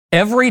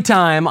Every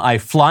time I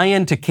fly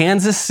into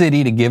Kansas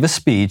City to give a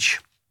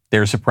speech,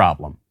 there's a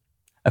problem.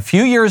 A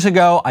few years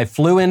ago, I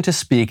flew in to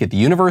speak at the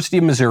University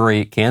of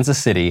Missouri, Kansas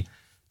City,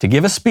 to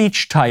give a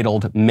speech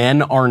titled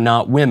Men Are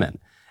Not Women.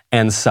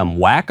 And some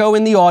wacko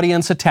in the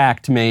audience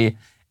attacked me,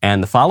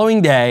 and the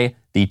following day,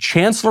 the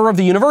chancellor of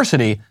the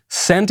university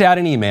sent out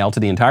an email to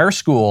the entire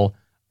school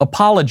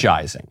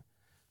apologizing.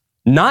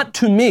 Not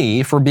to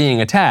me for being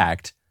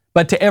attacked,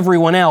 but to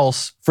everyone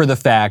else for the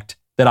fact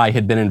that I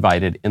had been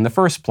invited in the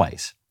first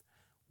place.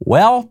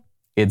 Well,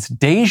 it's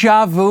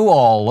deja vu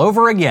all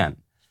over again.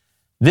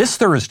 This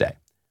Thursday,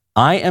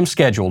 I am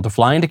scheduled to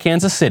fly into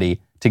Kansas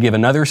City to give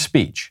another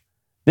speech,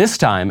 this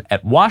time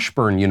at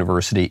Washburn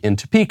University in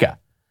Topeka.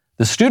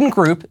 The student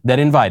group that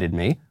invited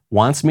me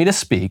wants me to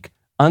speak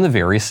on the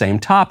very same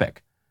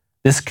topic.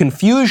 This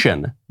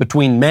confusion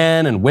between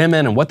men and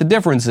women and what the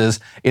difference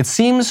is, it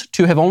seems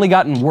to have only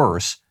gotten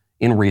worse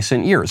in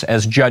recent years,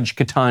 as Judge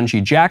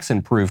Ketanji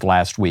Jackson proved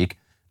last week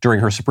during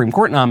her Supreme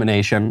Court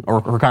nomination, or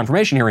her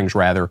confirmation hearings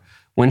rather,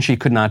 when she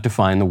could not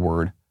define the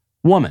word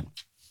woman.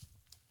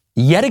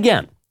 Yet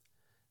again,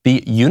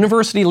 the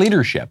university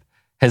leadership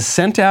has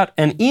sent out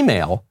an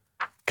email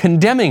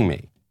condemning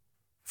me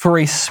for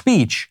a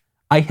speech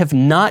I have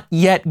not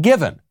yet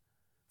given,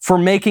 for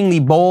making the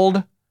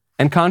bold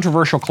and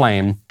controversial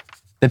claim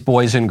that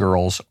boys and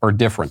girls are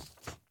different.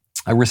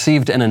 I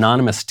received an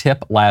anonymous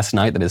tip last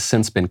night that has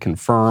since been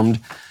confirmed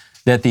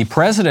that the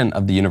president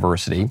of the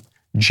university,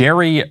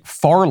 Jerry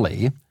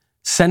Farley,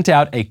 sent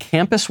out a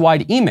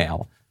campus-wide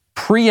email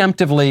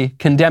preemptively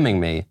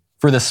condemning me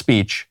for the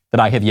speech that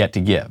I have yet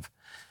to give.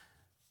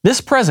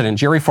 This president,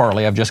 Jerry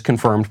Farley, I've just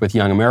confirmed with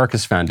Young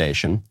America's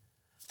Foundation,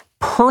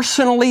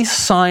 personally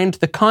signed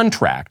the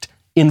contract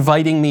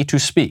inviting me to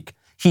speak.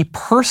 He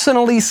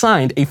personally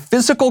signed a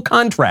physical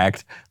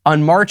contract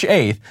on March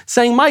 8th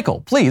saying,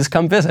 Michael, please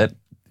come visit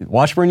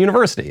Washburn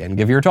University and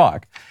give your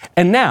talk.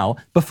 And now,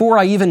 before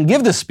I even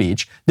give the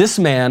speech, this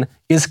man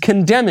is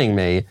condemning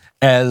me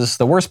as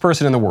the worst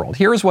person in the world.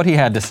 Here's what he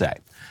had to say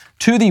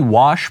to the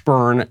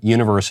Washburn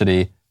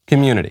University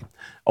community.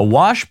 A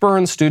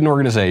Washburn student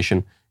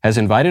organization has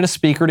invited a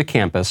speaker to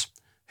campus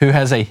who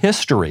has a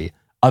history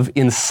of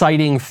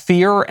inciting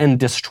fear and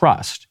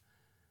distrust.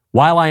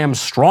 While I am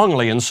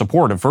strongly in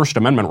support of First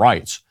Amendment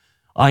rights,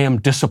 I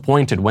am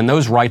disappointed when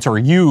those rights are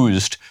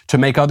used to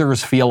make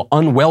others feel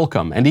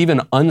unwelcome and even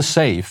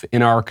unsafe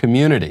in our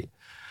community.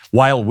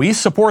 While we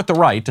support the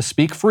right to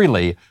speak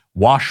freely,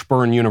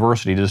 Washburn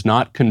University does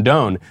not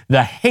condone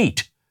the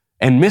hate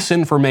and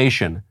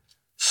misinformation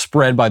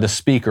spread by the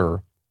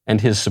speaker and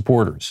his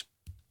supporters.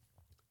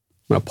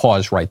 I'm going to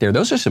pause right there.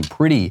 Those are some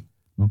pretty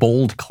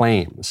bold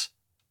claims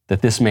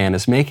that this man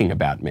is making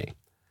about me.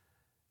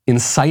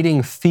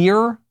 Inciting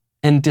fear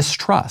and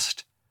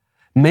distrust,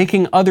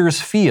 making others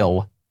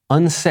feel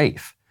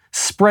unsafe,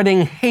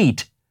 spreading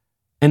hate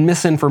and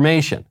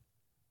misinformation.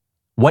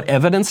 What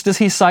evidence does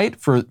he cite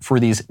for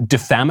these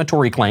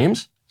defamatory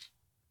claims?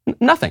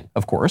 Nothing,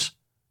 of course.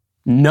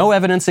 No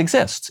evidence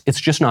exists.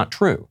 It's just not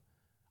true.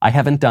 I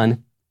haven't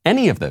done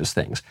any of those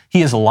things.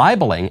 He is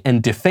libeling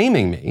and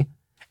defaming me,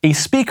 a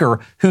speaker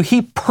who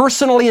he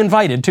personally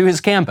invited to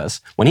his campus.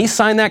 When he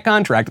signed that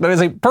contract, that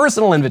was a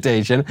personal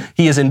invitation.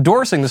 He is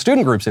endorsing the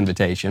student group's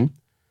invitation.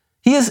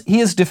 He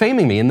is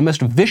defaming me in the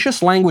most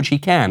vicious language he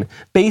can,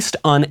 based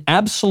on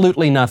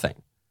absolutely nothing.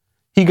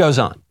 He goes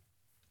on.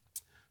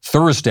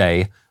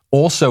 Thursday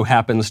also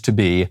happens to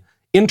be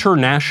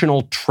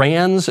International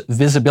Trans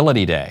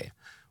Visibility Day.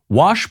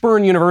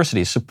 Washburn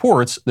University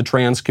supports the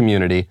trans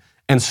community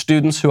and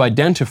students who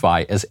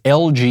identify as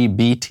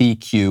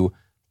LGBTQ+.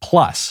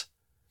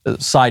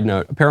 Side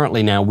note,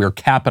 apparently now we're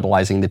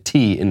capitalizing the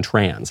T in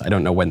trans. I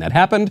don't know when that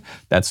happened.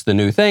 That's the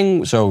new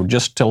thing. So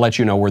just to let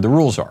you know where the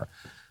rules are.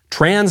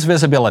 Trans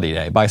Visibility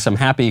Day, by some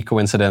happy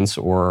coincidence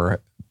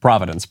or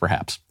providence,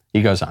 perhaps.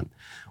 He goes on.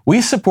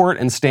 We support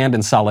and stand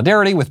in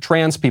solidarity with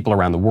trans people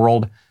around the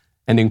world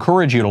and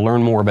encourage you to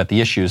learn more about the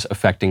issues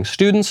affecting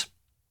students,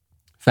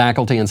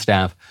 faculty, and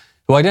staff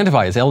who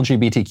identify as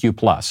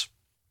LGBTQ+.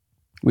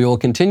 We will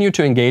continue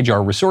to engage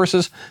our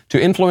resources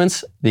to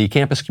influence the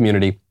campus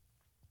community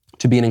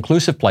to be an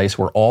inclusive place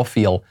where all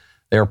feel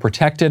they are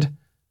protected,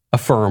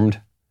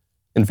 affirmed,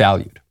 and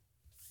valued.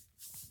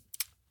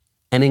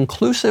 An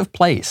inclusive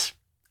place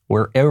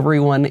where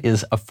everyone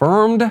is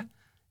affirmed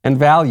and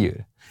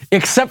valued,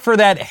 except for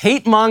that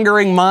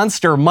hate-mongering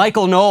monster,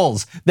 Michael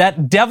Knowles,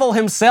 that devil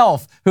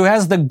himself who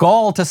has the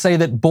gall to say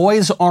that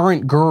boys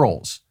aren't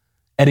girls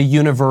at a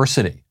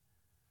university.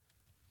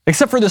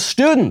 Except for the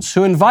students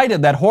who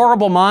invited that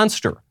horrible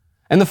monster,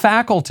 and the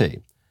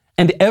faculty,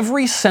 and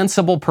every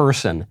sensible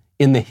person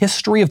in the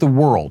history of the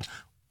world,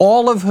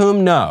 all of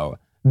whom know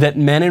that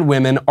men and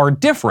women are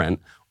different,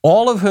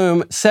 all of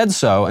whom said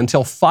so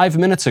until 5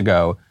 minutes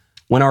ago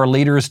when our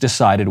leaders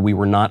decided we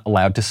were not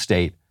allowed to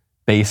state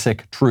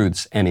basic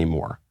truths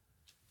anymore.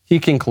 He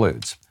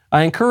concludes,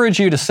 I encourage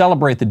you to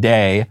celebrate the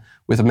day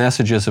with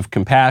messages of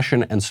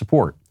compassion and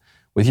support.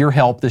 With your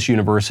help, this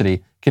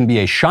university can be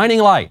a shining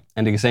light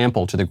and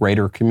example to the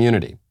greater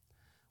community.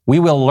 We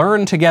will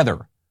learn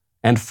together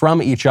and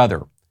from each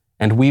other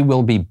and we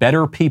will be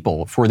better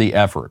people for the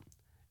effort.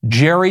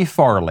 Jerry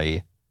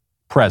Farley,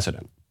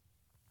 President.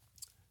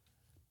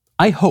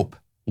 I hope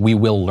we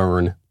will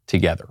learn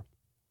together.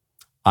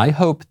 I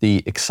hope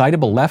the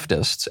excitable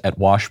leftists at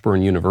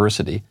Washburn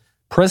University,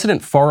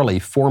 President Farley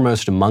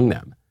foremost among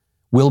them,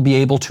 will be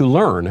able to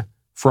learn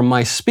from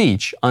my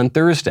speech on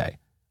Thursday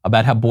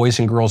about how boys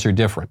and girls are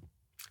different.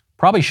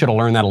 Probably should have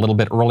learned that a little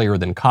bit earlier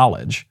than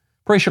college.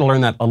 Probably should have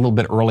learned that a little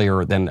bit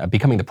earlier than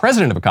becoming the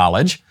president of a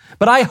college.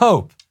 But I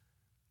hope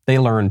they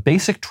learn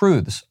basic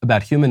truths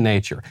about human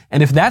nature.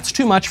 And if that's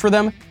too much for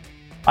them,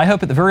 I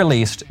hope at the very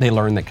least they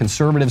learn that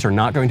conservatives are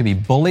not going to be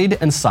bullied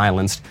and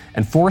silenced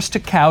and forced to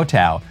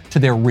kowtow to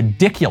their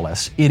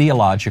ridiculous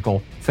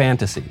ideological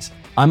fantasies.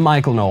 I'm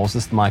Michael Knowles.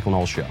 This is The Michael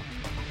Knowles Show.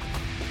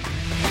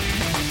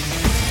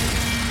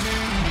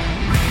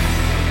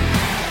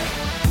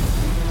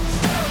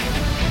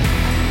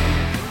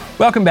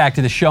 Welcome back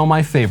to the show.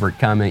 My favorite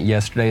comment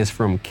yesterday is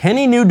from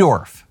Kenny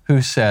Newdorf,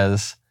 who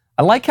says,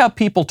 I like how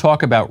people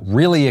talk about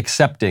really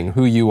accepting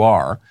who you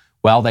are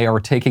while they are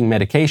taking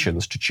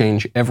medications to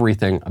change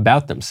everything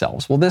about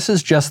themselves. Well, this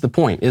is just the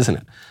point, isn't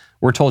it?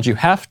 We're told you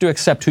have to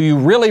accept who you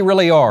really,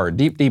 really are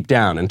deep, deep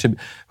down. And to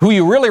who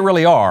you really,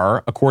 really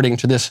are, according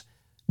to this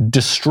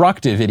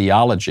destructive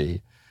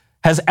ideology,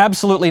 has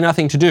absolutely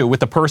nothing to do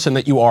with the person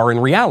that you are in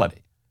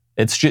reality.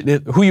 It's just,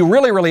 who you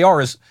really, really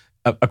are is,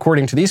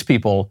 according to these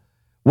people,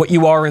 what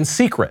you are in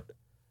secret.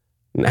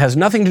 It has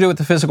nothing to do with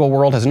the physical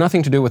world, has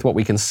nothing to do with what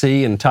we can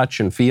see and touch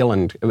and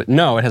feel.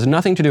 No, it has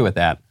nothing to do with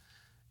that.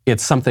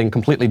 It's something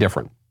completely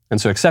different. And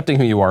so accepting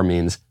who you are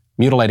means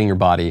mutilating your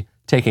body,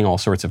 taking all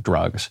sorts of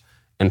drugs,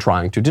 and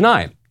trying to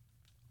deny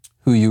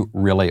who you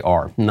really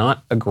are.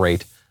 Not a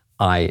great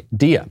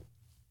idea.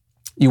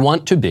 You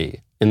want to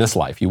be, in this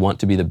life, you want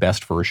to be the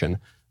best version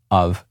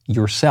of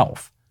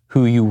yourself,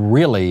 who you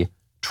really,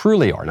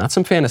 truly are. Not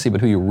some fantasy,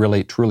 but who you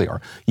really, truly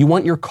are. You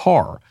want your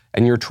car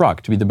and your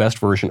truck to be the best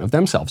version of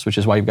themselves, which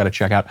is why you've got to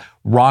check out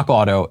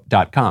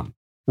rockauto.com.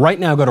 Right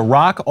now, go to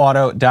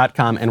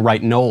rockauto.com and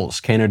write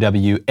Knowles,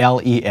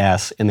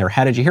 Knowles, in their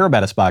How Did You Hear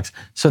About Us box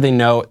so they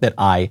know that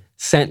I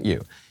sent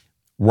you.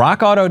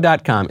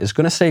 Rockauto.com is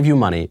going to save you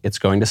money. It's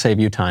going to save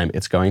you time.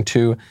 It's going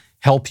to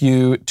help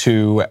you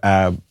to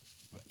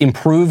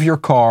improve your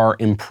car,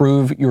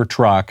 improve your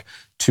truck,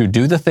 to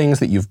do the things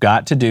that you've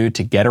got to do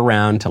to get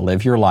around, to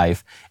live your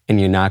life, and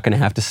you're not going to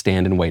have to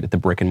stand and wait at the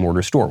brick and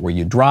mortar store where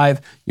you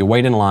drive, you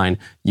wait in line,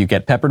 you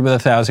get peppered with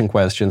 1,000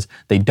 questions.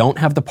 They don't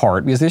have the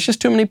part because there's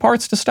just too many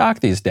parts to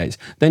stock these days.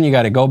 Then you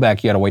got to go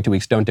back, you got to wait 2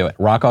 weeks. Don't do it.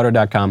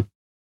 RockAuto.com,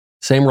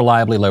 same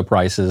reliably low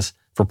prices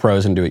for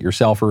pros and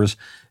do-it-yourselfers.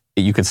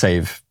 You could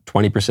save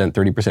 20%,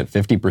 30%,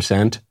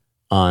 50%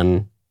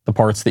 on the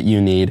parts that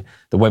you need.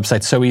 The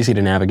website's so easy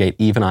to navigate,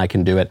 even I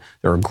can do it.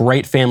 They're a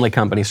great family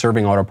company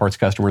serving auto parts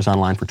customers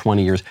online for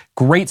 20 years.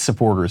 Great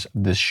supporters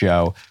of this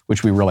show,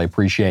 which we really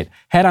appreciate.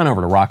 Head on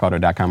over to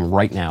rockauto.com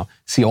right now.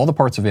 See all the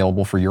parts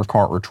available for your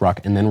car or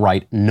truck, and then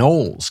write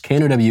Knowles,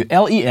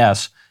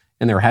 Knowles,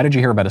 in their How Did You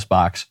Hear About Us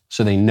box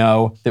so they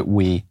know that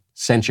we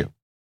sent you.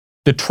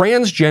 The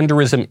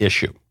transgenderism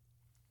issue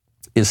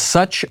is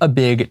such a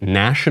big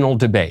national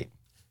debate,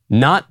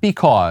 not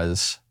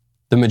because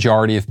the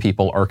majority of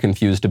people are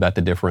confused about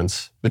the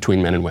difference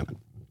between men and women.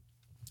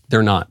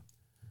 They're not.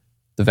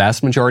 The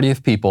vast majority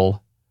of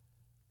people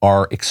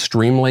are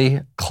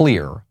extremely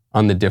clear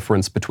on the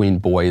difference between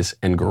boys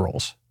and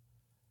girls.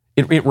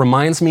 It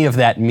reminds me of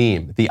that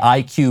meme, the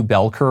IQ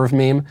bell curve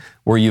meme,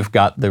 where you've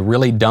got the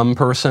really dumb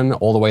person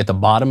all the way at the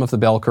bottom of the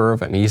bell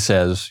curve, and he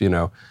says,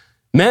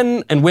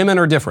 men and women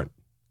are different.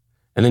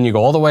 And then you go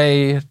all the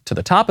way to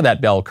the top of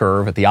that bell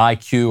curve at the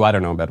IQ, I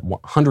don't know, about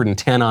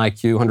 110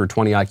 IQ,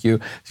 120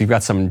 IQ. So you've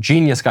got some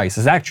genius guy who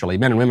says, actually,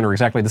 men and women are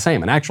exactly the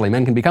same. And actually,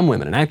 men can become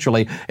women. And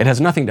actually, it has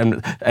nothing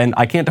to, and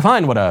I can't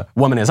define what a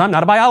woman is. I'm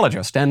not a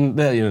biologist.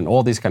 And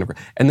all these kind of,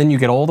 and then you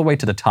get all the way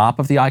to the top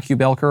of the IQ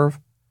bell curve,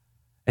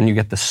 and you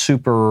get the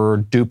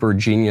super duper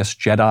genius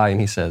Jedi, and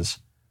he says,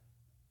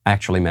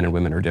 actually, men and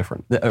women are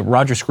different.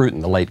 Roger Scruton,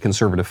 the late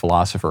conservative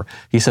philosopher,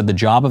 he said the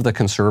job of the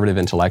conservative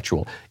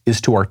intellectual is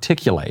to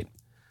articulate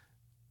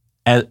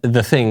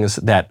the things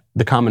that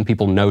the common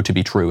people know to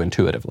be true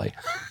intuitively.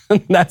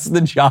 That's the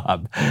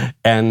job.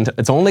 And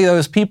it's only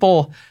those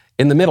people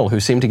in the middle who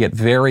seem to get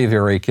very,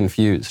 very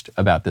confused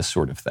about this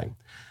sort of thing.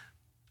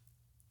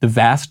 The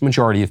vast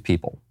majority of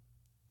people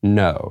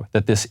know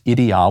that this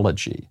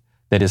ideology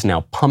that is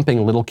now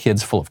pumping little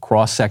kids full of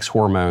cross-sex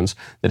hormones,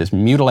 that is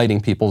mutilating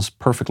people's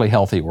perfectly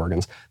healthy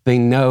organs, they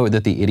know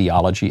that the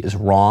ideology is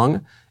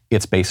wrong,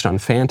 it's based on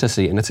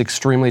fantasy, and it's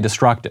extremely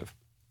destructive.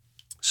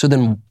 So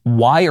then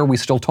why are we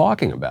still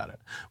talking about it?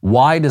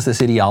 Why does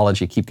this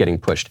ideology keep getting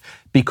pushed?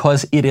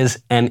 Because it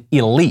is an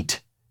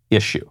elite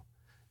issue.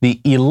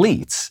 The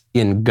elites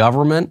in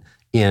government,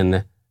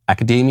 in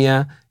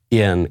academia,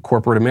 in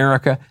corporate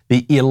America,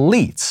 the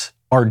elites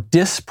are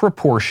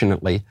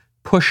disproportionately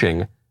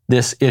pushing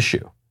this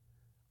issue.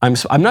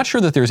 I'm not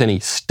sure that there's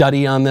any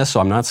study on this, so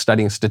I'm not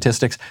studying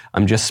statistics.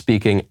 I'm just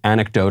speaking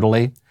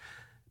anecdotally.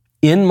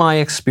 In my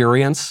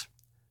experience,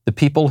 the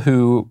people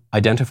who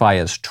identify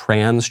as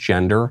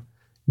transgender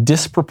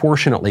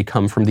disproportionately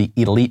come from the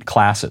elite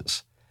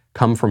classes,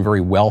 come from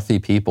very wealthy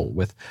people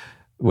with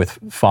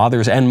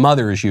fathers and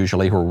mothers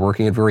usually who are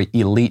working at very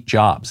elite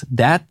jobs.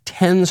 That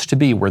tends to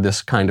be where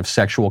this kind of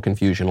sexual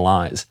confusion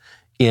lies,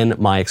 in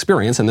my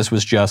experience. And this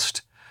was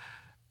just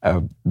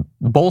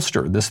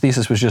bolstered. This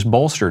thesis was just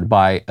bolstered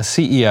by a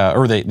CEO,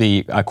 or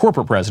the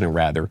corporate president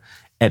rather,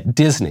 at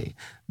Disney.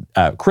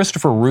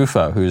 Christopher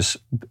Rufo, who's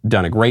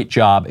done a great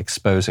job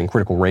exposing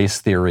critical race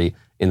theory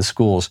in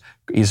schools.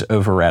 He's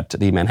over at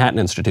the Manhattan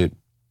Institute.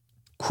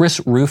 Chris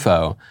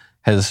Rufo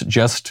has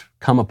just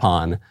come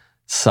upon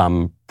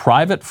some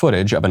private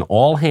footage of an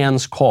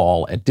all-hands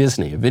call at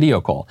Disney, a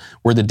video call,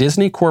 where the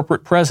Disney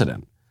corporate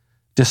president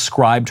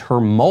described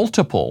her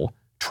multiple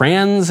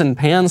trans and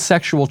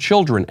pansexual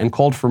children and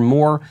called for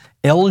more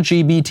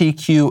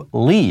LGBTQ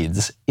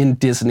leads in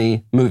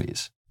Disney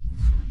movies.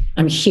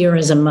 I'm here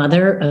as a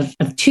mother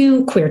of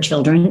two queer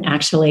children,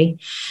 actually,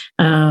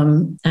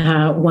 one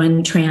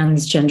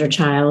transgender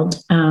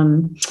child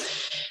and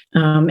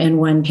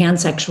one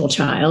pansexual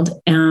child,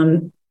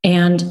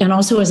 and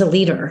also as a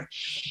leader.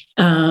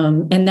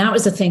 And that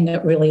was the thing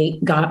that really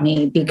got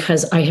me,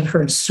 because I have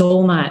heard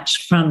so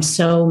much from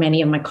so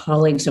many of my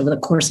colleagues over the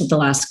course of the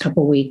last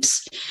couple of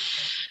weeks,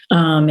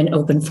 in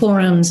open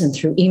forums and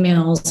through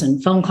emails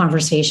and phone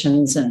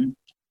conversations. And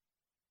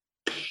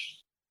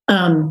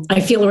I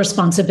feel a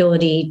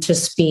responsibility to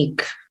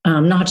speak,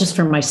 not just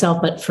for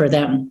myself, but for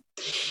them,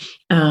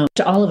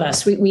 to all of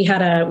us. We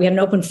had an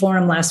open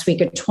forum last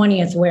week at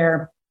 20th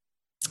where,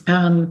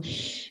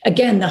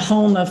 again, the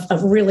home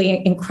of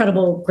really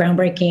incredible,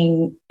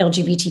 groundbreaking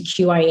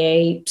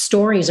LGBTQIA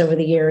stories over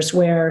the years,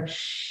 where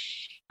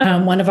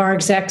one of our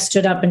execs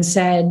stood up and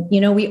said,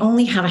 we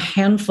only have a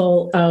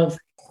handful of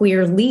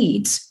queer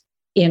leads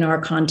in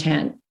our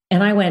content.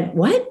 And I went,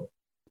 what?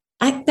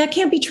 That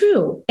can't be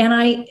true. And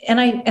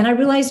I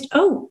realized,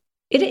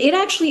 it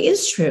actually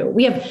is true.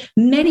 We have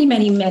many,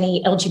 many,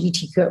 many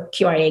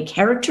LGBTQIA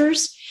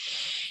characters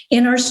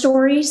in our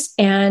stories,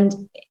 and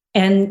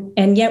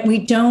yet we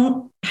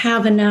don't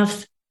have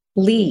enough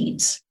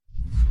leads.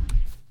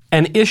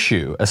 An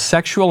issue, a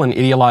sexual and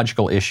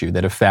ideological issue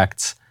that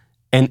affects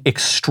an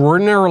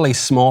extraordinarily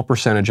small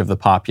percentage of the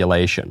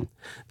population,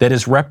 that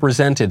is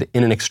represented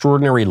in an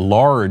extraordinarily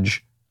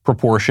large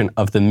proportion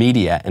of the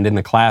media and in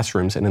the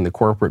classrooms and in the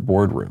corporate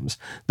boardrooms.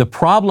 The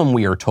problem,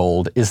 we are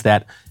told, is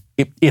that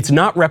it's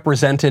not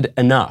represented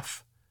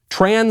enough.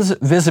 Trans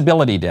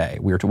Visibility Day.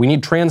 We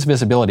need Trans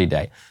Visibility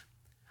Day.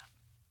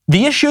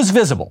 The issue's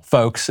visible,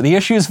 folks. The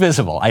issue's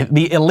visible.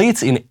 The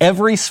elites in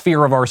every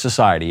sphere of our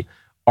society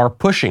are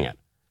pushing it.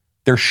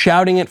 They're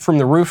shouting it from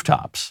the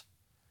rooftops.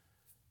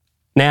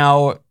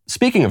 Now,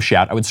 speaking of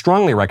shout, I would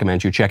strongly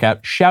recommend you check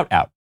out Shout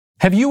Out.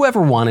 Have you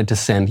ever wanted to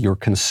send your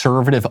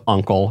conservative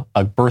uncle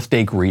a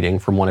birthday greeting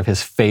from one of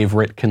his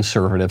favorite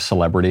conservative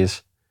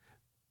celebrities?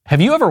 Have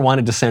you ever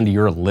wanted to send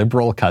your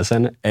liberal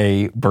cousin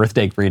a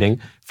birthday greeting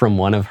from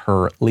one of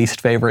her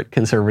least favorite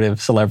conservative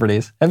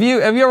celebrities? Have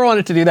you ever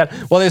wanted to do that?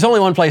 Well, there's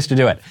only one place to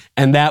do it,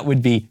 and that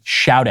would be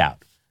Shout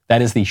Out.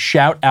 That is the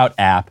Shout Out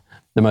app.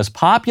 The most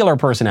popular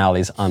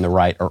personalities on the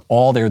right are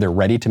all there. They're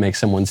ready to make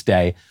someone's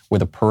day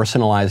with a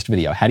personalized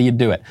video. How do you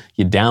do it?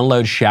 You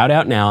download Shout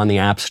Out now on the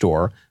App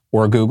Store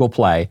or Google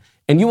Play,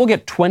 and you will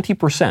get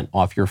 20%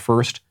 off your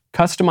first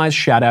customized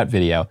shout-out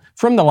video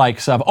from the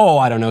likes of,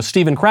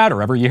 Steven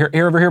Crowder. Ever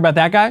hear about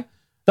that guy?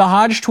 The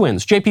Hodge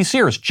twins, J.P.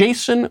 Sears,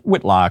 Jason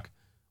Whitlock,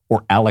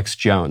 or Alex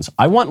Jones.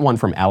 I want one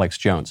from Alex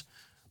Jones.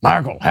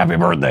 Michael, happy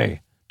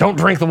birthday. Don't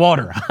drink the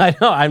water. I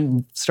know,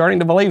 I'm starting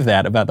to believe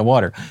that about the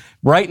water.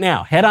 Right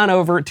now, head on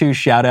over to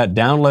Shout Out,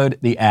 download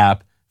the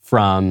app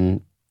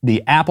from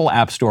the Apple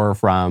App Store,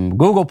 from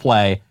Google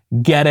Play,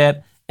 get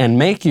it, and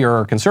make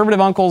your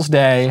conservative uncle's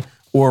day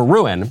or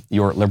ruin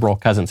your liberal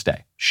cousin's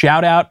day.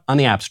 Shout Out on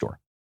the App Store.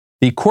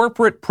 The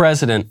corporate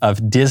president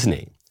of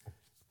Disney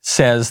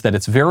says that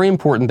it's very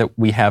important that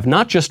we have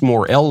not just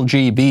more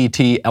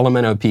LGBT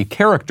LMNOP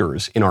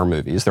characters in our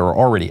movies, there are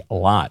already a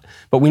lot,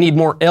 but we need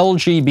more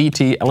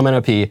LGBT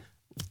LMNOP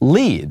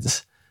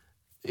leads.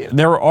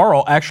 There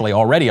are actually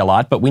already a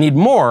lot, but we need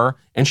more,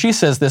 and she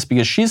says this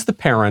because she's the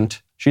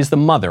parent, she's the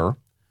mother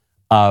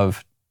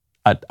of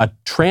a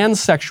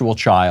transsexual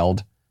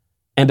child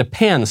and a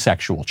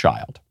pansexual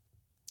child.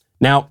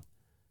 Now,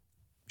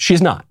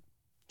 she's not.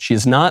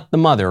 She's not the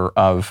mother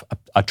of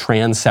a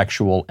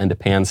transsexual and a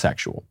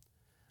pansexual.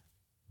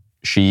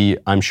 She,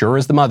 I'm sure,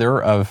 is the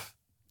mother of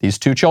these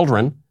two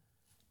children,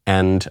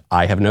 and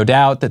I have no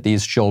doubt that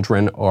these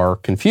children are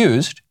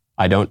confused.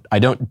 I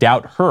don't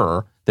doubt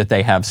her that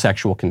they have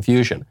sexual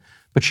confusion.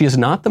 But she is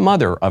not the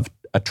mother of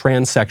a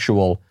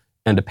transsexual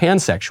and a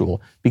pansexual,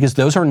 because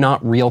those are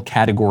not real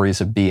categories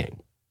of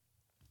being.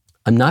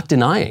 I'm not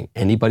denying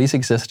anybody's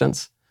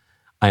existence.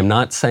 I'm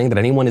not saying that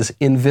anyone is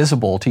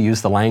invisible, to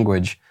use the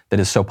language that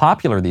is so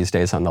popular these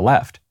days on the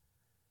left.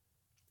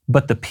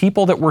 But the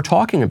people that we're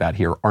talking about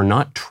here are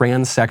not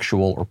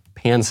transsexual or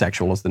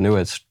pansexual as the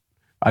newest.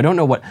 I don't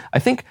know I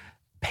think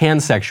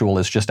pansexual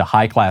is just a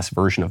high-class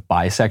version of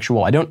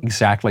bisexual. I don't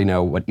exactly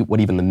know what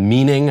even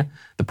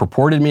the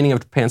purported meaning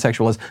of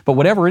pansexual is, but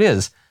whatever it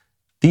is,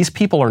 These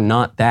people are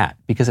not that,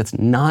 because it's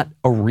not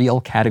a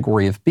real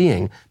category of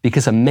being,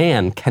 because a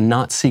man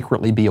cannot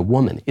secretly be a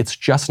woman. It's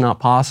just not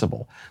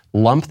possible.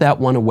 Lump that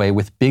one away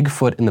with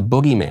Bigfoot and the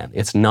boogeyman.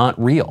 It's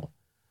not real.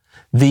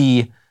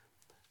 The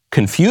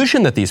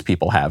confusion that these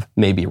people have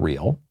may be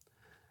real.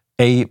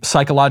 A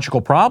psychological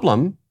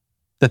problem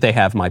that they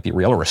have might be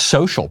real, or a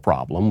social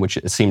problem, which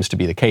it seems to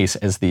be the case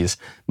as these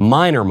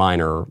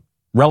minor,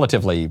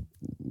 relatively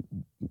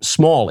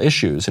small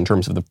issues in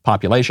terms of the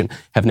population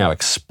have now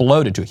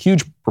exploded to a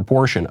huge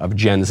proportion of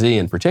Gen Z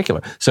in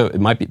particular. So it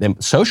might be, the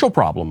social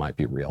problem might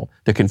be real,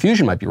 the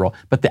confusion might be real,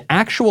 but the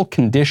actual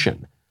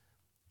condition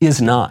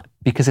is not,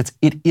 because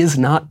it is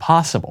not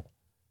possible.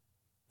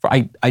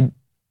 I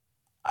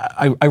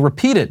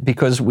repeat it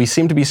because we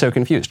seem to be so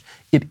confused.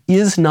 It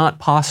is not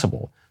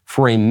possible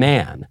for a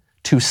man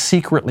to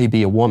secretly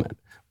be a woman,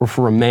 or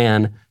for a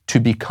man to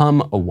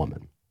become a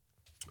woman,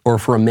 or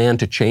for a man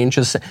to change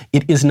his...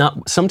 It is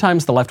not...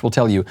 Sometimes the left will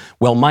tell you,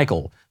 well,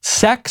 Michael,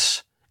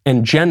 sex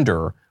and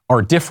gender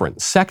are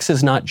different. Sex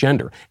is not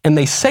gender. And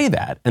they say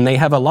that, and they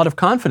have a lot of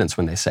confidence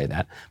when they say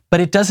that, but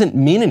it doesn't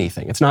mean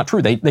anything. It's not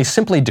true. They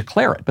simply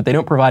declare it, but they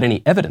don't provide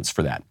any evidence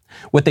for that.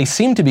 What they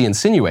seem to be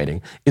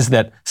insinuating is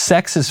that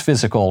sex is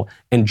physical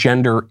and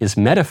gender is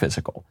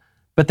metaphysical.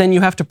 But then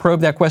you have to probe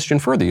that question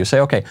further. You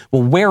say, okay,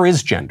 well, where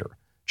is gender?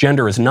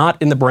 Gender is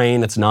not in the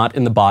brain, it's not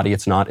in the body,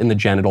 it's not in the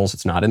genitals,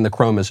 it's not in the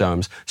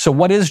chromosomes. So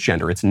what is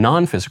gender? It's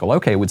non-physical.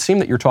 Okay, it would seem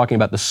that you're talking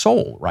about the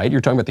soul, right?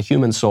 You're talking about the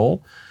human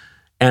soul.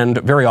 And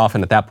very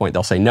often at that point,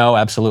 they'll say, no,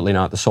 absolutely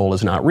not. The soul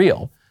is not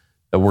real.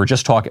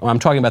 I'm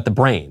talking about the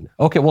brain.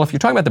 Okay, well, if you're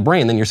talking about the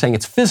brain, then you're saying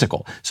it's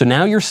physical. So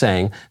now you're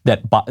saying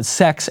that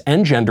sex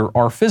and gender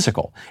are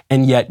physical,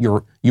 and yet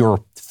your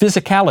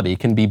physicality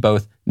can be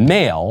both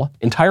male,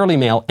 entirely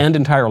male, and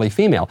entirely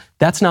female.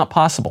 That's not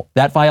possible.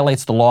 That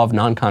violates the law of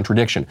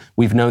non-contradiction.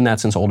 We've known that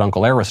since old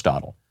Uncle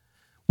Aristotle.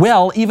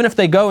 Well, even if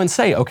they go and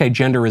say, okay,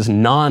 gender is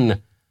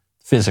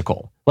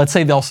non-physical, let's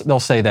say they'll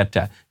say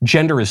that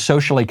gender is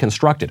socially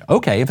constructed.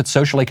 Okay, if it's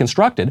socially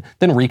constructed,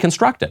 then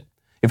reconstruct it.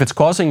 If it's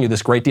causing you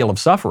this great deal of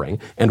suffering,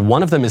 and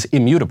one of them is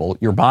immutable,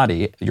 your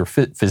body, your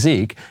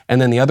physique, and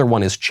then the other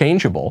one is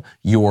changeable,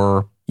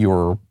 your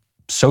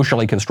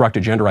socially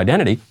constructed gender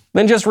identity,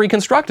 then just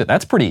reconstruct it.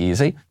 That's pretty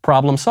easy.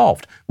 Problem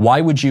solved. Why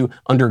would you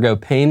undergo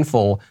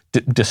painful,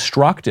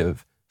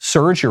 destructive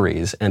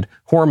surgeries and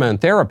hormone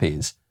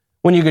therapies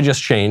when you could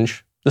just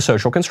change the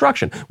social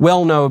construction?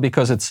 Well, no,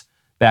 because it's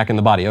back in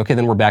the body. Okay,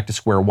 then we're back to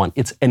square one.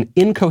 It's an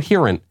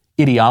incoherent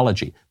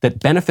ideology that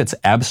benefits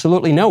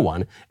absolutely no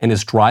one and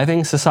is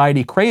driving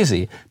society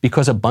crazy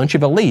because a bunch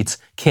of elites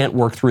can't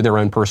work through their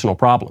own personal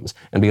problems,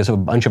 and because a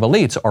bunch of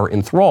elites are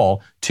in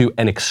thrall to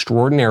an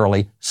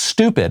extraordinarily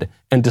stupid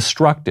and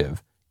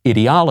destructive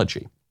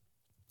ideology.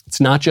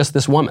 It's not just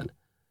this woman.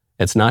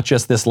 It's not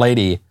just this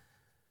lady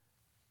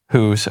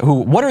who,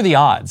 what are the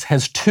odds,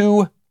 has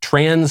 2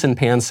 trans and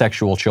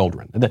pansexual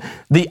children.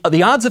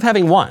 The odds of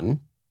having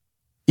one,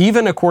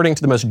 even according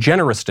to the most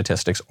generous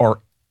statistics, are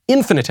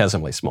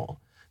infinitesimally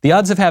small. The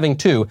odds of having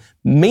 2,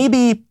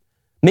 maybe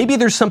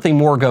there's something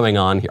more going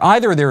on here.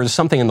 Either there is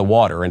something in the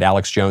water and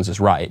Alex Jones is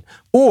right,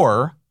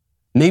 or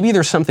maybe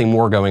there's something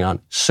more going on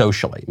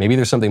socially. Maybe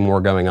there's something more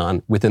going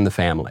on within the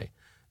family.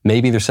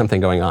 Maybe there's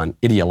something going on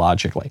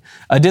ideologically.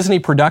 A Disney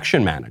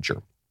production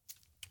manager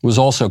was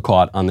also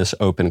caught on this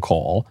open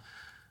call,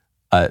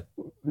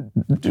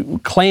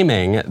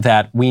 claiming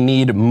that we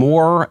need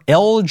more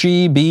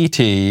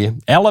LGBT,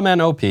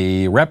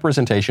 LMNOP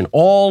representation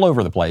all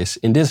over the place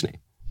in Disney.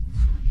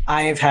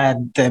 I've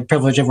had the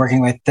privilege of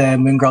working with the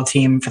Moon Girl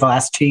team for the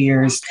last 2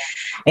 years,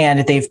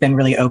 and they've been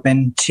really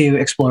open to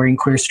exploring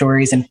queer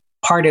stories. And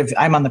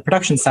I'm on the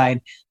production side.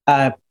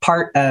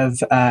 Part of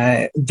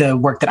the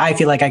work that I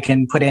feel like I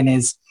can put in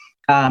is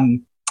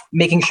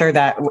making sure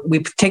that we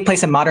take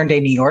place in modern day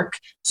New York.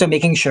 So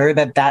making sure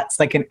that that's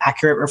like an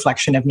accurate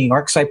reflection of New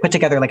York. So I put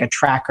together like a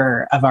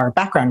tracker of our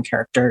background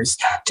characters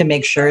to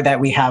make sure that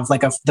we have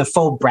like the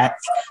full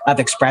breadth of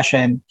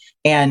expression.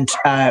 And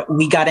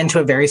we got into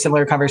a very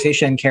similar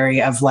conversation,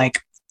 Carrie, of like,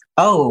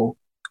 oh,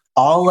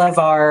 all of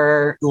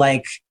our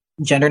like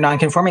gender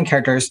nonconforming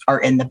characters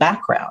are in the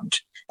background.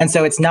 And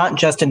so it's not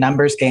just a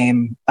numbers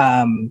game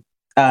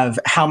of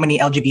how many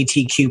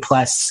LGBTQ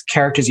plus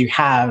characters you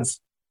have.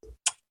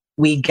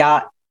 We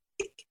got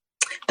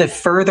the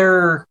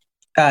further,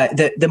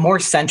 the more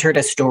centered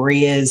a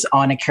story is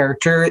on a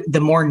character, the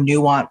more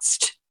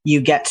nuanced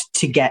you get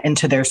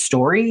into their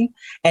story.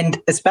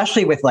 And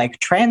especially with like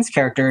trans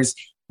characters,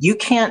 you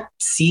can't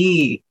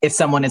see if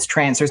someone is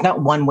trans. There's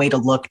not one way to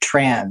look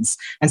trans.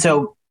 And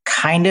so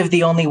kind of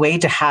the only way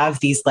to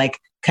have these like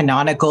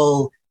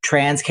canonical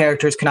trans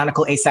characters,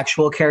 canonical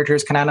asexual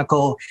characters,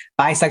 canonical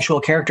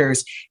bisexual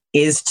characters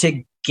is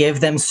to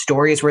give them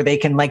stories where they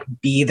can like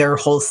be their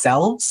whole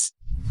selves.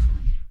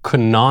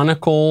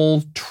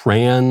 Canonical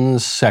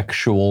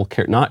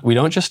transsexual, we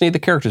don't just need the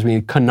characters, we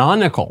need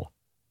canonical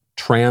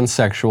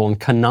transsexual and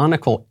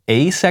canonical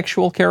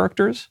asexual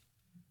characters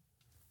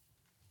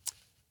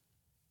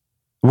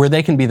where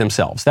they can be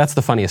themselves. That's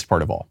the funniest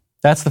part of all.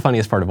 That's the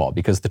funniest part of all,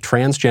 because the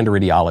transgender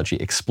ideology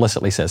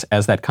explicitly says,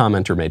 as that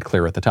commenter made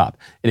clear at the top,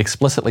 it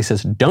explicitly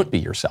says, don't be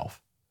yourself.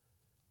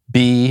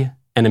 Be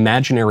an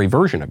imaginary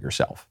version of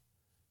yourself.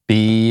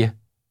 Be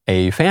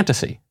a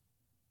fantasy.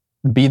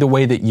 Be the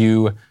way that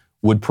you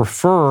would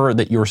prefer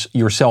that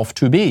yourself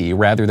to be,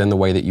 rather than the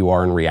way that you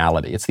are in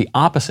reality. It's the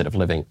opposite of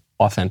living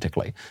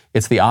authentically.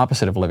 It's the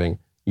opposite of living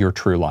your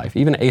true life.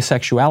 Even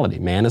asexuality.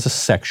 Man is a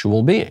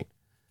sexual being.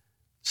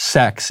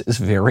 Sex is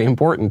very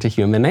important to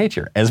human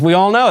nature. As we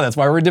all know, that's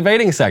why we're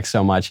debating sex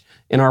so much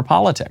in our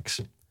politics.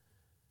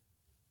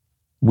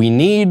 We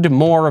need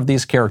more of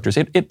these characters.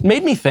 It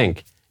made me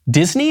think,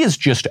 Disney is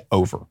just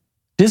over.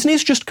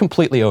 Disney's just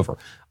completely over.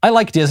 I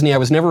like Disney. I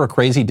was never a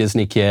crazy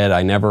Disney kid.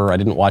 I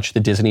didn't watch the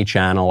Disney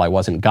Channel. I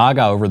wasn't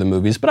gaga over the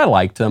movies, but I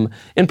liked them.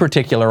 In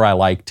particular, I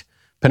liked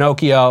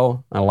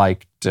Pinocchio. I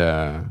liked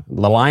The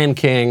Lion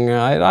King.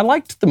 I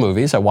liked the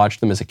movies. I watched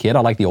them as a kid. I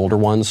liked the older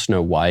ones,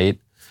 Snow White.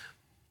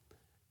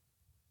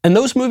 And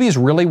those movies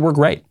really were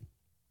great.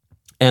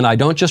 And I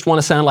don't just want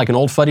to sound like an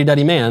old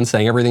fuddy-duddy man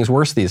saying everything's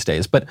worse these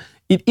days, but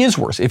it is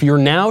worse. If you're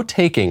now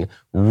taking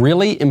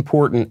really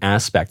important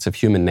aspects of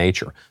human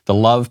nature, the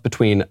love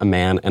between a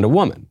man and a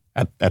woman,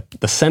 at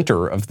the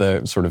center of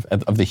the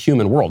of the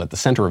human world, at the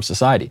center of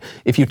society,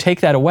 if you take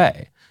that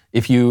away,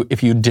 if you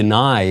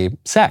deny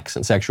sex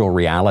and sexual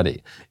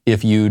reality,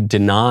 if you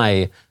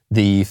deny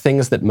the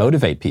things that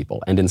motivate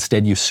people, and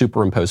instead you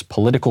superimpose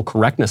political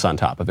correctness on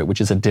top of it, which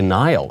is a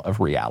denial of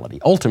reality.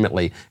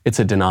 Ultimately, it's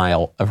a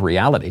denial of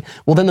reality.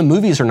 Well, then the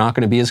movies are not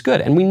going to be as good.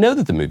 And we know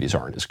that the movies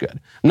aren't as good.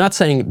 I'm not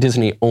saying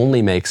Disney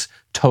only makes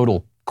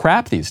total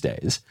crap these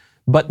days,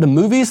 but the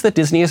movies that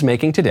Disney is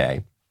making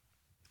today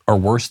are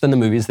worse than the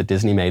movies that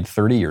Disney made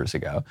 30 years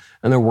ago,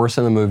 and they're worse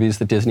than the movies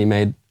that Disney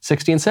made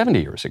 60 and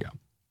 70 years ago.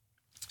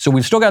 So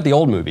we've still got the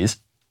old movies.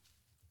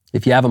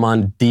 If you have them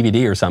on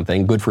DVD or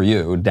something, good for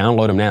you.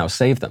 Download them now,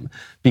 save them.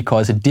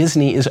 Because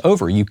Disney is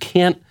over. You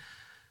can't,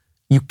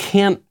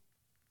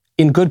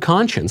 in good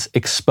conscience,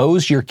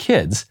 expose your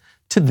kids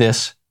to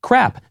this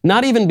crap.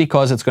 Not even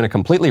because it's going to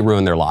completely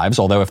ruin their lives,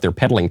 although if they're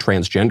peddling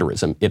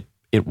transgenderism,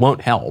 it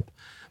won't help.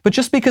 But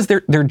just because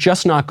they're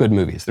just not good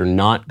movies. They're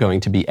not going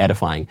to be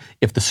edifying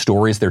if the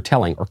stories they're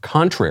telling are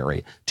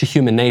contrary to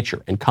human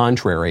nature and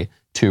contrary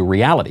to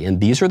reality. And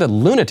these are the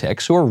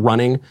lunatics who are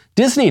running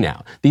Disney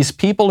now. These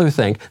people who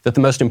think that the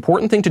most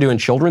important thing to do in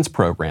children's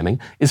programming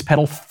is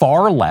peddle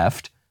far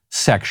left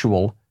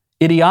sexual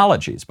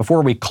ideologies.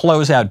 Before we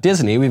close out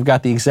Disney, we've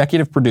got the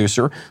executive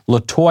producer,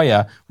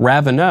 LaToya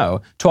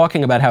Raveneau,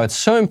 talking about how it's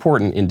so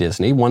important in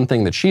Disney. One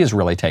thing that she has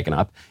really taken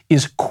up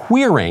is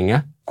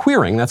queering,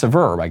 that's a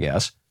verb, I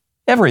guess,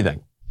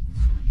 everything.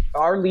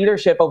 Our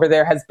leadership over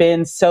there has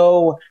been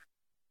so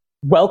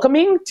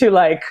welcoming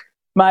to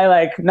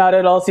my not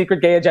at all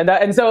secret gay agenda.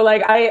 And so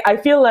I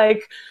feel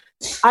like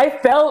I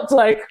felt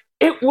like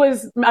it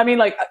was,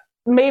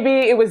 maybe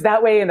it was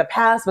that way in the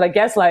past, but I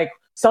guess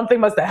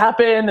something must have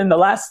happened in the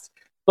last,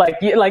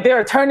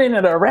 they're turning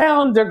it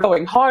around, they're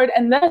going hard.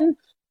 And then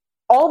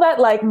all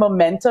that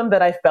momentum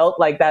that I felt,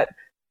 that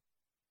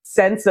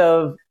sense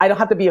of, I don't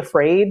have to be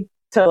afraid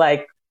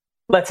to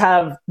let's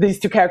have these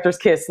two characters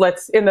kiss.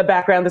 Let's in the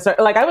background.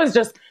 I was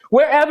just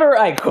wherever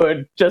I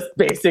could, just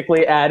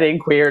basically adding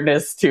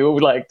queerness to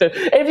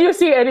if you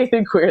see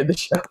anything queer in the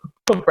show,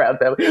 I'm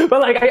proud of them.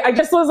 But I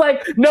just was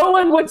no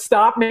one would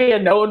stop me,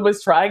 and no one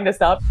was trying to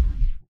stop.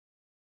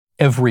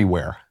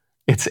 Everywhere.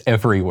 It's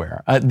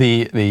everywhere.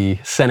 The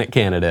Senate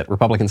candidate,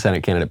 Republican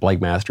Senate candidate Blake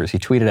Masters, he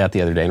tweeted out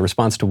the other day in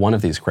response to one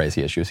of these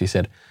crazy issues. He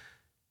said,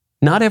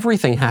 "Not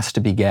everything has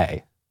to be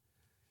gay.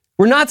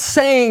 We're not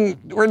saying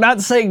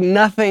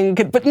nothing,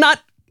 but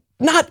not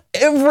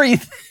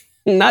everything,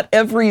 not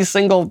every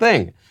single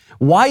thing."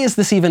 Why is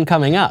this even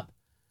coming up?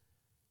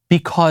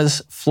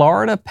 Because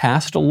Florida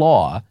passed a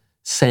law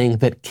saying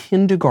that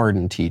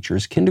kindergarten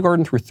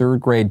through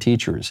third grade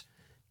teachers,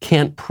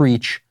 can't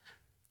preach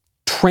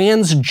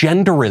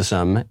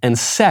transgenderism and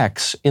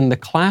sex in the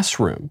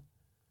classroom.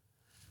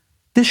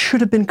 This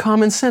should have been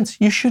common sense.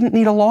 You shouldn't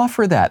need a law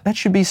for that. That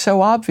should be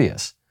so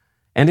obvious.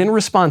 And in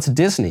response,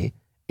 Disney,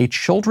 a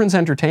children's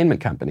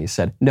entertainment company,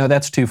 said, no,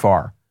 that's too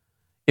far.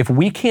 If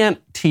we can't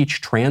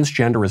teach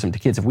transgenderism to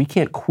kids, if we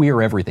can't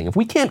queer everything, if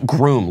we can't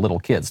groom little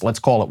kids, let's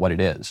call it what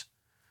it is,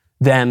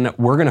 then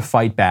we're going to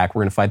fight back.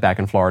 We're going to fight back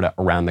in Florida,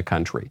 around the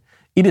country.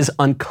 It is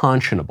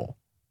unconscionable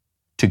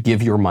to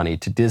give your money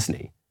to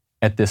Disney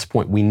at this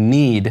point. We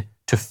need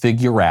to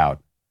figure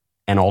out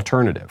an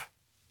alternative.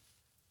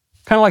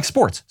 Kind of like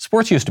sports.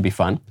 Sports used to be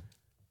fun.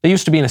 They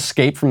used to be an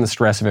escape from the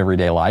stress of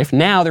everyday life.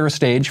 Now they're a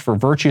stage for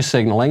virtue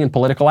signaling and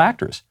political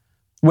actors.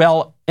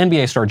 Well,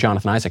 NBA star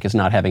Jonathan Isaac is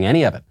not having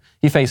any of it.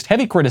 He faced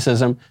heavy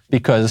criticism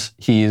because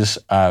he's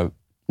a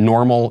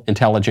normal,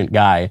 intelligent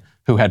guy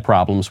who had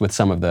problems with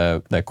some of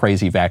the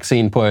crazy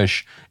vaccine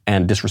push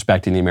and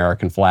disrespecting the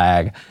American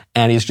flag.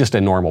 And he's just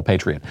a normal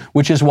patriot,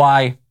 which is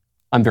why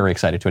I'm very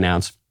excited to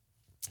announce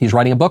he's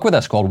writing a book with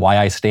us called Why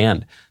I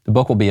Stand. The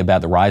book will be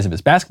about the rise of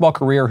his basketball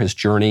career, his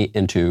journey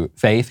into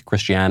faith,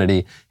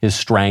 Christianity, his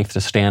strength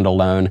to stand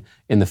alone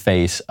in the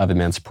face of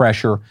immense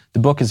pressure. The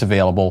book is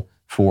available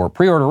for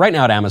pre-order right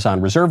now at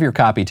Amazon. Reserve your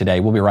copy today.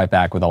 We'll be right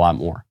back with a lot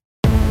more.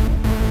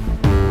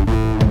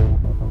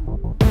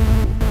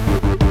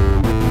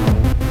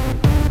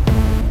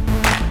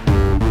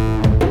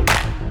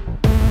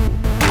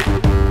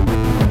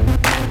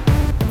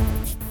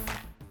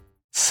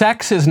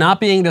 Sex is not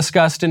being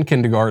discussed in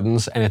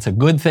kindergartens, and it's a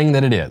good thing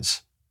that it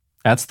is.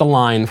 That's the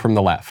line from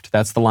the left.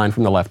 That's the line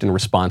from the left in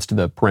response to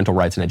the Parental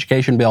Rights and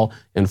Education Bill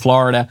in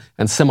Florida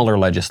and similar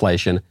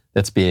legislation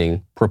that's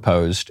being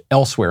proposed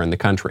elsewhere in the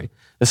country.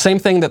 The same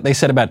thing that they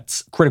said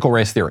about critical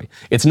race theory.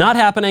 It's not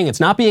happening, it's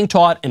not being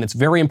taught, and it's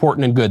very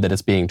important and good that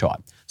it's being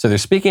taught. So they're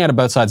speaking out of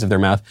both sides of their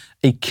mouth.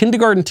 A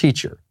kindergarten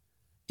teacher,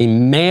 a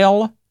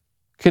male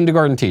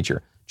kindergarten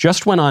teacher,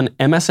 just went on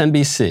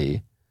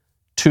MSNBC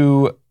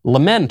to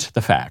lament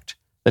the fact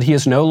that he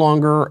is no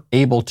longer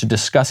able to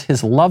discuss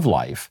his love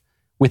life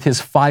with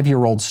his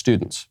 5-year-old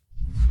students.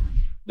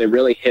 It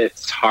really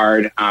hits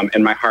hard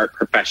in my heart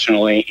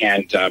professionally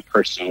and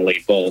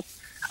personally,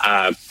 both.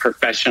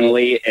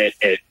 Professionally,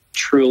 it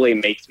truly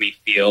makes me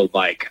feel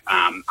like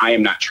I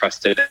am not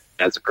trusted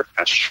as a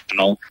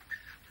professional.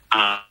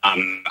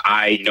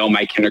 I know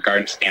my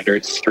kindergarten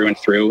standards through and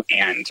through,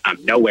 and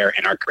nowhere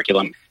in our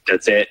curriculum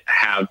does it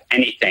have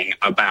anything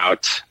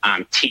about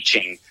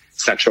teaching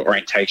sexual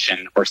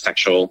orientation or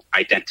sexual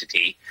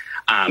identity.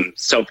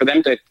 So for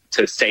them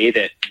to say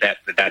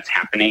that's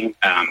happening,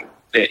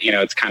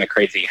 it's kind of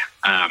crazy.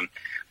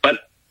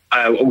 But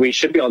we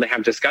should be able to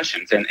have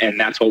discussions, and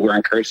that's what we're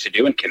encouraged to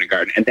do in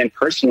kindergarten. And then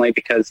personally,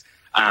 because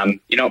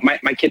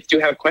my kids do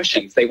have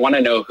questions. They want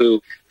to know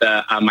who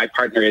my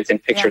partner is in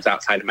pictures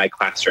outside of my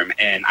classroom,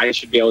 and I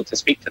should be able to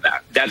speak to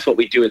that. That's what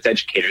we do as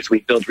educators. We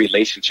build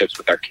relationships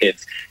with our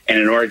kids, and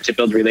in order to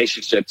build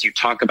relationships, you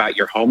talk about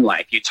your home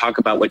life. You talk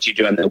about what you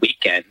do on the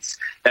weekends.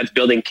 That's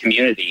building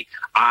community.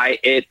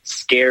 It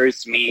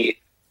scares me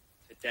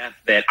to death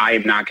that I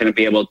am not going to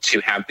be able to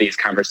have these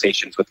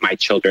conversations with my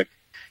children,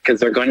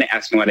 because they're going to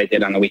ask me what I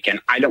did on the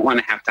weekend. I don't want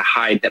to have to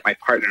hide that my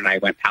partner and I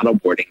went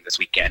paddleboarding this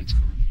weekend.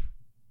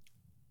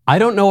 I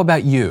don't know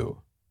about you.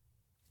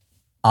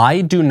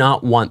 I do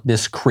not want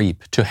this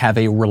creep to have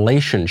a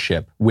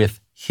relationship with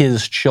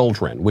his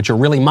children, which are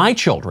really my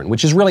children,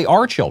 which is really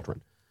our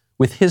children,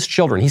 with his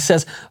children. He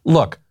says,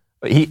 look,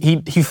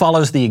 he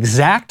follows the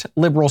exact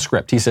liberal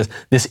script. He says,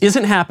 this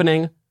isn't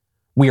happening.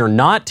 We are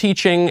not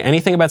teaching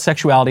anything about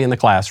sexuality in the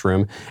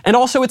classroom. And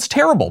also it's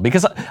terrible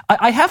because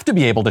I have to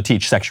be able to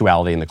teach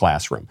sexuality in the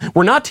classroom.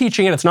 We're not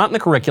teaching it. It's not in the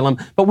curriculum,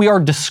 but we are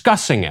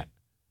discussing it.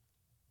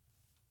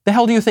 The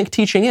hell do you think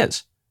teaching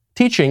is?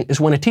 Teaching is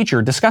when a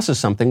teacher discusses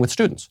something with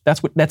students.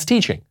 That's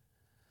teaching.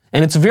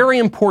 And it's very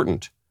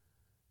important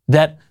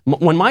that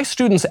when my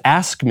students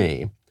ask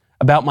me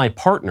about my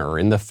partner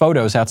in the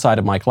photos outside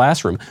of my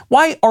classroom,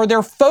 why are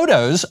there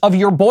photos of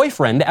your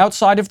boyfriend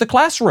outside of the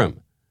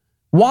classroom?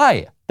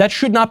 Why? That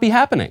should not be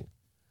happening.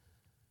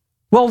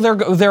 Well,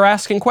 they're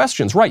asking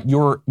questions. Right,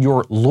 you're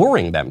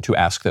luring them to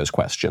ask those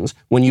questions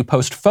when you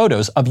post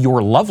photos of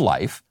your love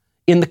life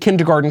in the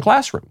kindergarten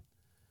classroom.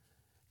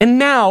 And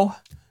now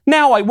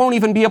I won't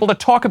even be able to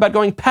talk about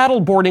going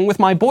paddleboarding with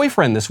my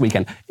boyfriend this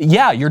weekend.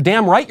 Yeah, you're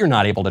damn right you're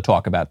not able to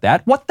talk about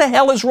that. What the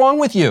hell is wrong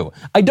with you?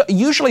 I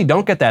usually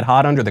don't get that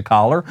hot under the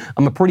collar.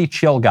 I'm a pretty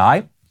chill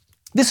guy.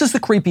 This is the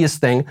creepiest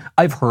thing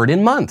I've heard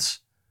in months.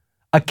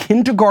 A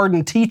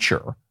kindergarten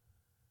teacher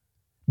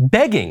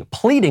begging,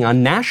 pleading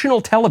on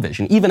national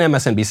television, even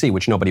MSNBC,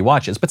 which nobody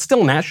watches, but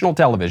still national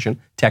television,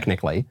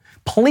 technically,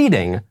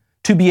 pleading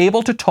to be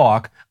able to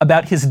talk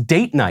about his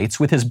date nights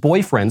with his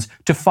boyfriends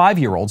to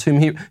 5-year-olds,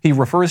 whom he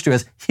refers to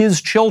as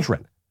his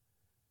children.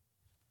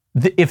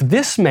 If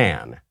this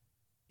man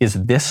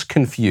is this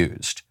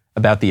confused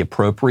about the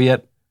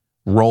appropriate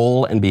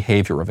role and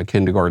behavior of a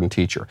kindergarten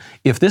teacher,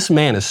 if this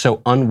man is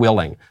so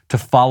unwilling to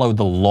follow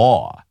the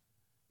law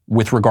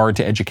with regard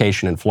to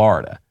education in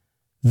Florida,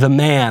 the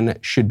man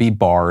should be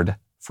barred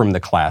from the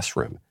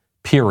classroom,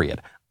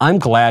 period. I'm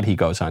glad he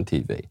goes on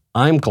TV.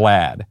 I'm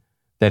glad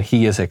that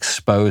he is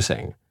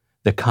exposing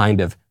the kind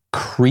of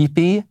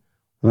creepy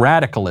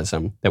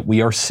radicalism that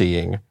we are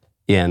seeing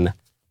in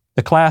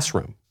the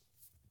classroom.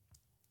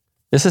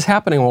 This is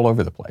happening all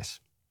over the place.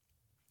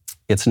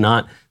 It's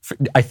not,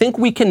 I think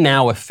we can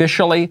now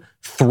officially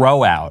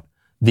throw out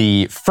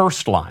the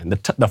first line,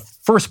 the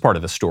first part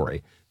of the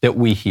story that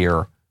we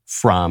hear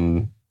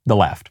from the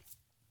left.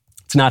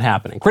 It's not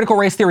happening. Critical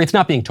race theory, it's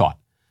not being taught.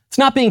 It's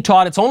not being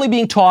taught. It's only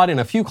being taught in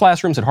a few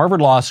classrooms at Harvard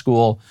Law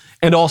School.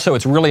 And also,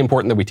 it's really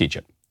important that we teach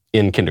it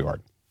in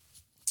kindergarten.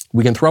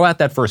 We can throw out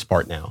that first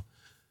part now.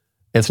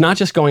 It's not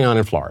just going on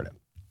in Florida.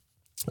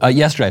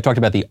 Yesterday, I talked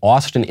about the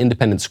Austin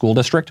Independent School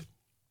District,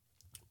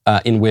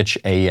 in which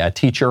a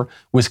teacher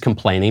was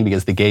complaining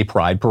because the gay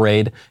pride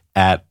parade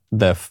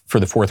for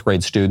the fourth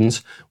grade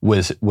students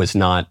was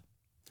not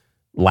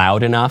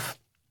loud enough.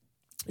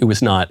 It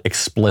was not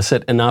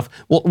explicit enough.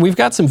 Well, we've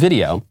got some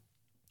video.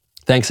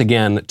 Thanks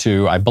again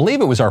to, I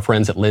believe it was our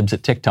friends at Libs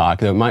at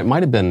TikTok. It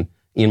might have been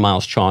Ian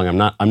Miles Chong.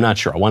 I'm not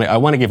sure. I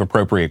want to give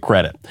appropriate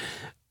credit.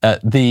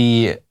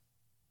 The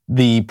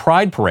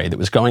pride parade that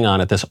was going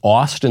on at this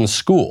Austin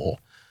school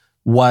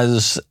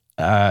was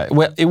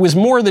well, it was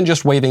more than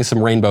just waving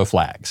some rainbow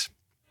flags.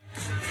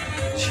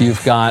 So you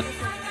got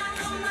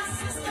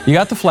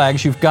the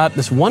flags. You've got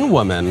this one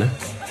woman, I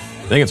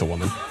think it's a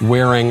woman,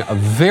 wearing a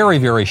very,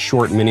 very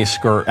short mini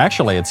skirt.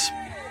 Actually, it's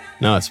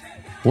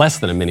less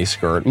than a mini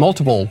skirt.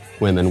 Multiple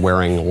women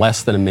wearing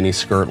less than a mini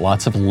skirt,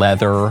 lots of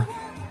leather,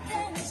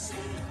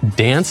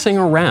 dancing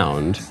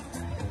around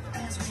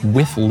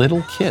with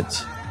little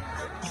kids.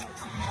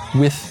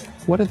 With,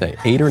 what are they,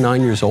 8 or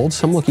 9 years old?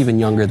 Some look even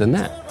younger than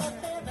that.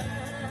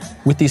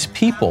 With these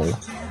people,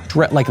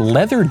 like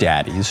leather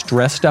daddies,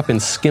 dressed up in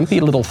skimpy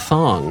little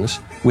thongs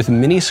with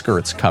mini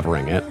skirts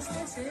covering it,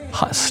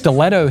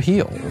 stiletto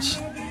heels.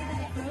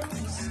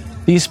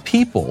 These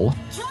people,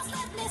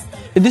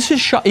 this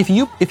is if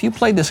you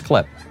played this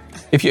clip,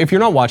 if you're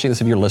not watching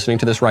this, if you're listening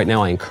to this right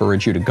now, I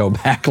encourage you to go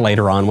back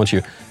later on once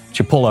you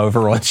pull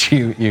over, once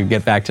you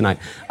get back tonight.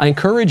 I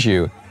encourage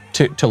you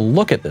to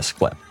look at this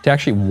clip, to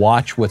actually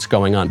watch what's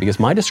going on, because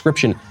my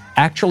description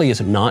actually is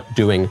not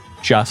doing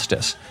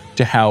justice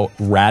to how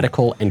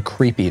radical and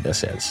creepy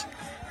this is.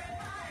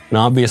 And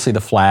obviously the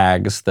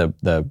flags,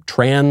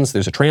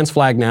 there's a trans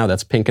flag now,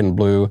 that's pink and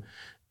blue,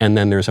 and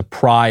then there's a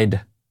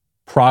Pride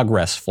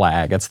Progress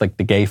flag. That's like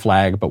the gay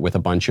flag, but with a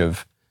bunch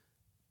of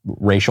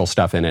racial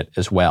stuff in it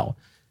as well.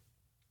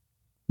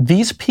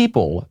 These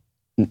people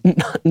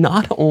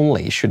not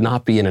only should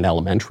not be in an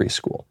elementary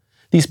school,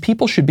 these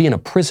people should be in a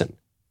prison.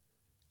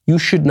 You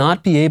should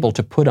not be able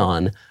to put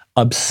on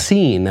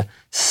obscene,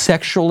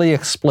 sexually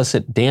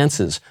explicit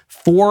dances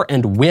for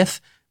and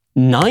with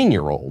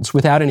 9-year-olds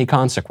without any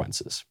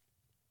consequences.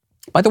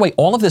 By the way,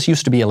 all of this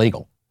used to be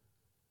illegal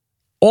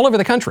all over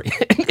the country.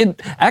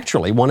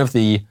 Actually, one of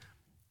the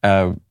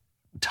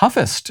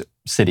toughest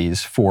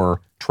cities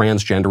for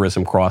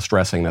transgenderism,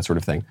 cross-dressing, that sort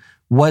of thing,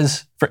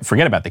 was,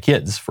 forget about the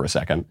kids for a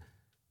second,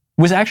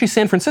 was actually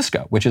San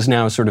Francisco, which is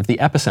now sort of the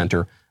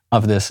epicenter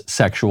of this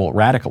sexual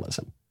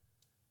radicalism.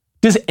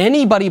 Does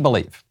anybody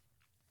believe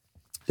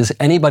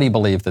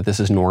that this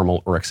is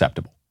normal or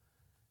acceptable?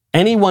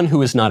 Anyone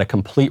who is not a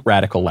complete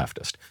radical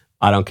leftist,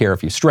 I don't care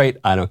if you're straight,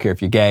 I don't care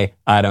if you're gay,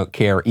 I don't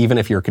care even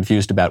if you're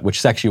confused about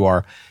which sex you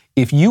are,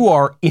 if you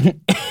are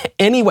in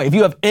any way, if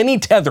you have any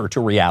tether to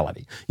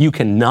reality, you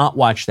cannot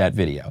watch that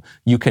video.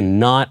 You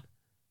cannot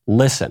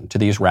listen to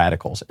these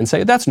radicals and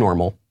say, that's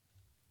normal.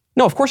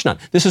 No, of course not.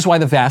 This is why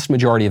the vast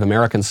majority of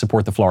Americans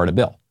support the Florida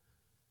bill.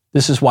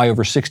 This is why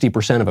over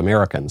 60% of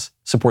Americans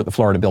support the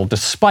Florida bill,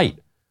 despite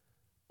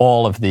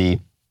all of the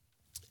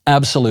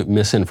absolute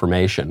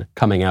misinformation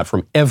coming out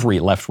from every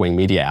left-wing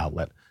media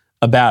outlet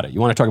about it. You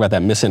want to talk about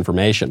that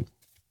misinformation?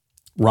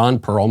 Ron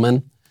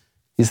Perlman,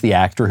 he's the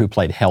actor who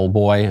played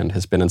Hellboy and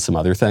has been in some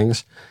other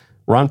things.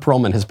 Ron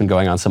Perlman has been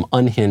going on some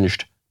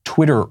unhinged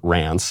Twitter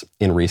rants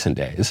in recent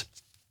days.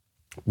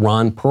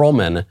 Ron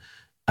Perlman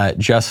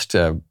just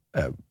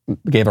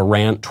gave a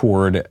rant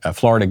toward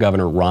Florida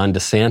Governor Ron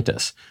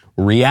DeSantis,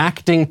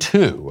 reacting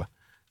to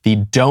the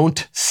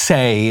Don't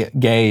Say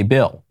Gay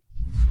bill.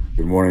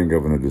 Good morning,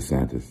 Governor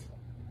DeSantis.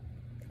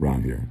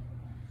 Ron here.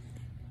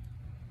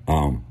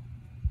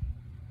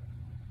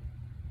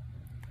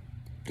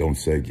 Don't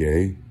say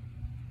gay.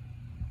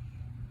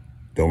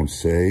 Don't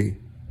say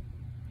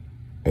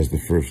as the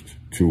first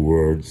two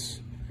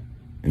words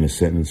in a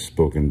sentence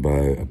spoken by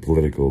a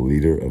political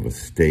leader of a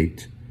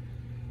state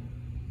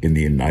in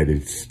the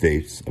United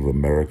States of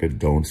America.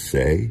 Don't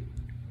say.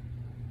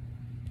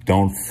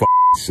 Don't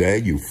say,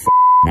 you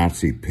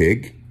Nazi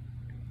pig.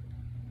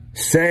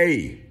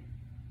 Say.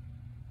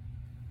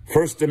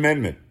 First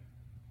Amendment.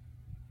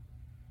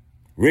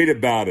 Read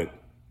about it.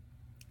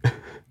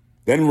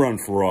 Then run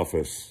for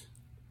office.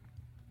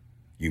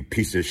 You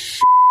piece of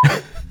shit.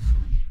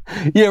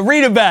 Yeah,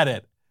 read about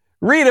it.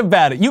 Read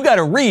about it. You got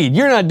to read.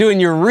 You're not doing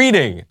your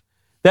reading.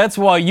 That's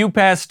why you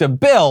passed a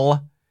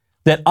bill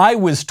that I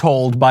was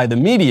told by the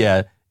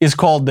media is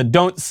called the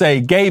Don't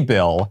Say Gay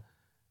bill,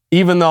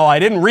 even though I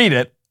didn't read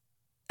it,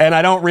 and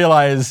I don't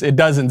realize it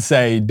doesn't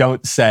say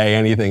don't say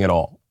anything at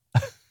all.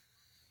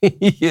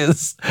 He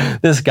is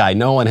this guy.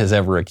 No one has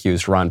ever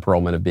accused Ron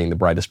Perlman of being the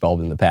brightest bulb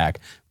in the pack,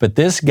 but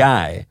this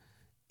guy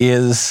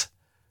is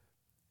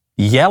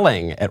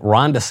yelling at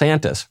Ron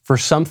DeSantis for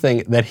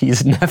something that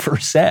he's never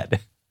said.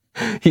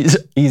 He's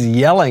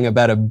yelling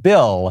about a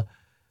bill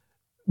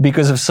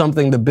because of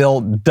something the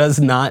bill does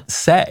not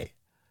say.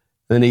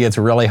 Then he gets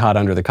really hot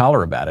under the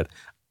collar about it.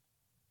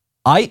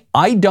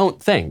 I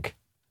don't think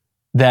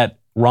that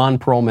Ron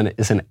Perlman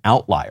is an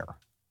outlier.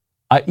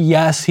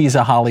 Yes, he's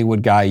a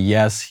Hollywood guy.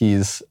 Yes,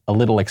 he's a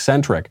little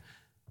eccentric.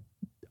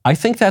 I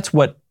think that's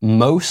what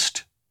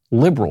most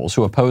liberals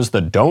who oppose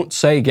the Don't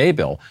Say Gay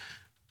bill,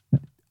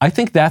 I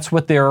think that's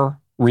what they're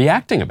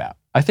reacting about.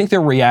 I think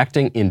they're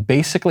reacting in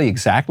basically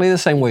exactly the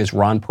same way as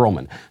Ron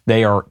Perlman.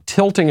 They are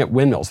tilting at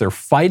windmills. They're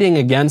fighting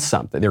against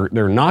something.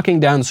 They're knocking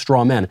down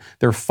straw men.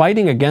 They're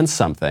fighting against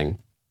something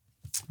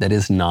that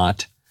is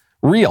not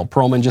real.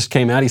 Perlman just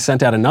came out. He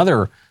sent out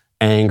another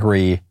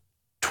angry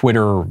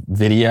Twitter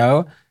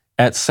video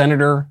at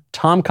Senator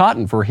Tom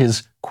Cotton for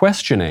his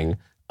questioning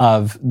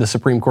of the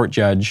Supreme Court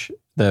judge,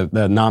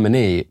 the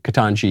nominee,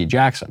 Ketanji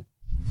Jackson.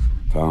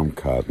 Tom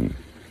Cotton.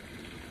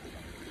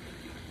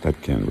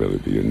 That can't really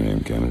be your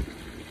name, can it?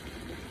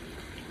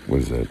 What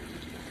is that?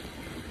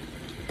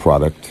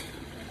 Product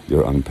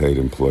your unpaid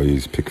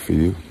employees pick for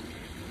you?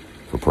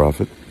 For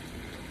profit?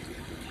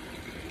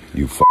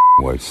 You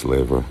f***ing white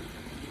slaver.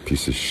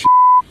 Piece of shit.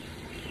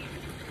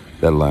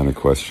 That line of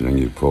questioning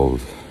you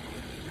pulled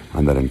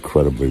on that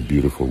incredibly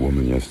beautiful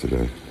woman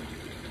yesterday.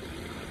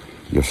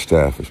 Your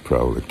staff is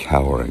probably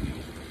cowering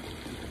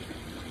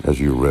as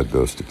you read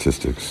those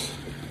statistics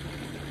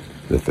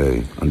that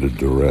they, under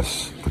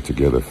duress, put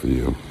together for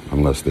you,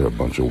 unless they're a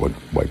bunch of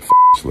white f***ing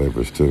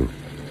slavers too,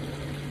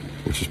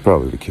 which is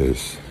probably the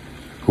case.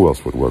 Who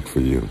else would work for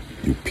you,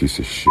 you piece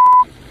of shit?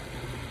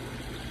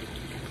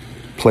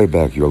 Play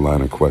back your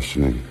line of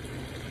questioning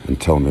and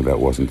tell me that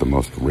wasn't the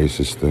most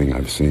racist thing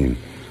I've seen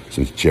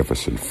since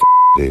Jefferson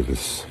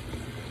Davis.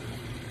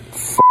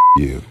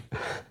 You.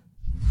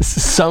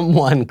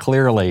 Someone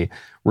clearly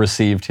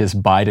received his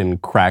Biden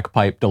crack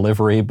pipe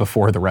delivery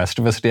before the rest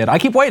of us did. I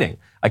keep waiting.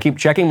 I keep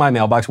checking my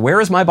mailbox. Where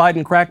is my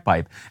Biden crack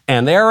pipe?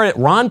 And there,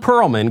 Ron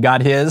Perlman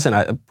got his,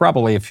 and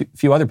probably a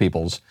few other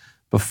people's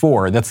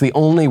before. That's the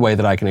only way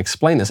that I can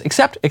explain this,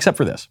 except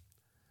for this.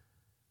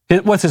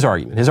 What's his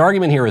argument? His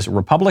argument here is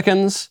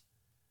Republicans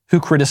who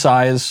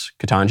criticize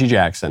Ketanji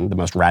Jackson, the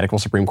most radical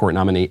Supreme Court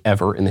nominee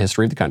ever in the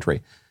history of the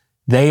country,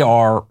 they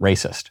are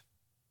racist.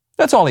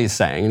 That's all he's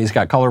saying, and he's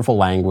got colorful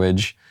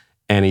language,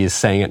 and he's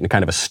saying it in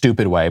kind of a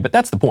stupid way, but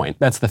that's the point.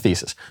 That's the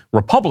thesis.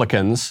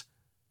 Republicans,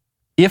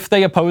 if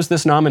they oppose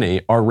this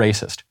nominee, are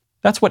racist.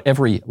 That's what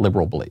every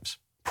liberal believes,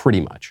 pretty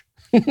much.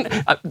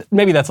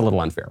 Maybe that's a little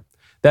unfair.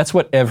 That's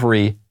what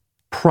every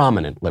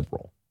prominent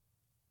liberal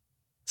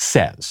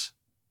says.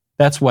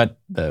 That's what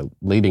the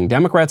leading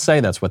Democrats say.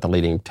 That's what the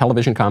leading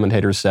television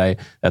commentators say.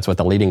 That's what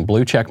the leading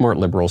blue checkmark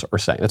liberals are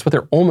saying. That's what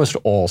they're almost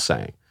all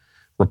saying.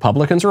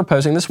 Republicans are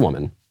opposing this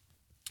woman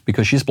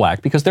because she's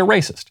black, because they're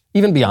racist,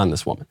 even beyond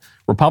this woman.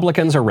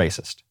 Republicans are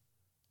racist.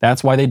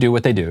 That's why they do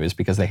what they do, is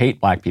because they hate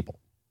black people.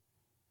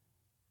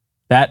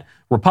 That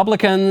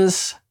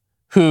Republicans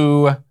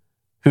who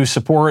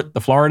support the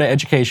Florida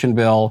education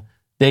bill,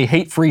 they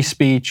hate free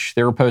speech,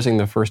 they're opposing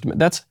the First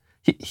Amendment.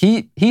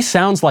 He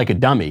sounds like a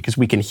dummy because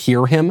we can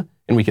hear him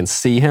and we can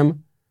see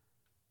him,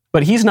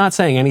 but he's not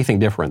saying anything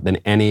different than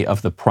any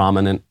of the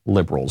prominent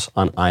liberals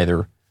on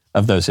either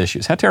of those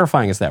issues. How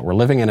terrifying is that? We're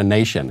living in a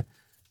nation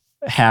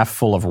half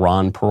full of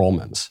Ron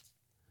Perlmans.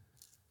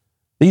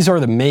 These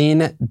are the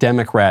main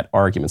Democrat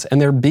arguments,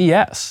 and they're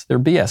BS. They're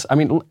BS. I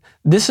mean,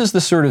 this is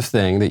the sort of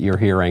thing that you're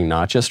hearing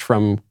not just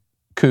from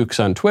kooks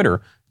on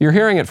Twitter, you're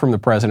hearing it from the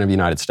President of the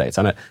United States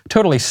on a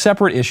totally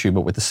separate issue,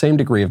 but with the same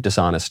degree of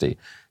dishonesty.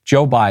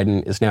 Joe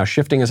Biden is now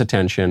shifting his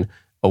attention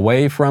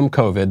away from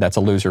COVID, that's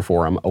a loser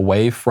for him,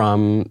 away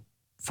from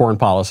foreign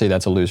policy,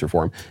 that's a loser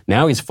for him.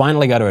 Now he's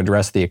finally got to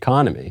address the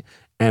economy.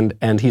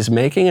 And he's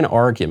making an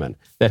argument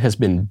that has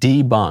been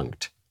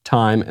debunked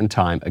time and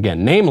time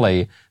again,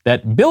 namely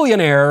that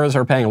billionaires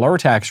are paying a lower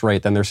tax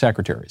rate than their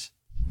secretaries.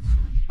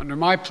 Under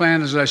my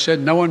plan, as I said,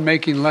 no one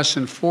making less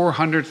than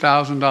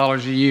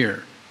 $400,000 a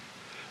year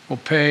will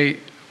pay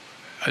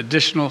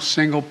additional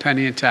single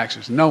penny in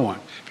taxes. No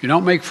one. If you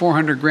don't make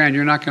 $400,000,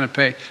 you're not going to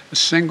pay a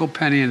single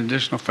penny in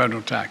additional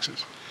federal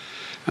taxes.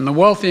 And the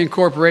wealthy and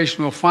corporations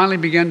will finally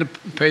begin to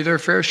pay their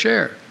fair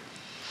share.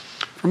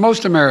 For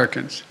most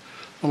Americans,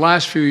 the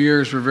last few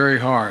years were very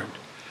hard,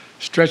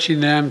 stretching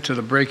them to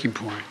the breaking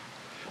point.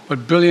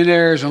 But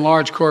billionaires and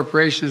large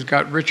corporations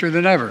got richer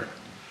than ever.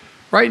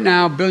 Right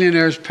now,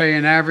 billionaires pay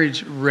an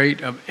average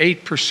rate of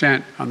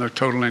 8% on their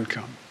total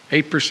income.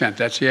 8%,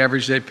 that's the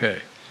average they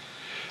pay.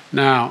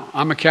 Now,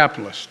 I'm a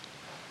capitalist,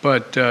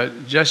 but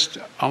if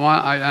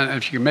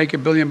you can make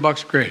 $1 billion,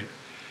 great.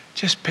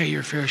 Just pay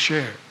your fair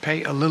share.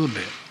 Pay a little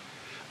bit.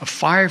 A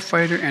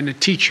firefighter and a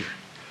teacher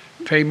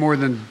pay more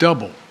than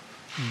double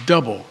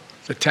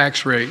the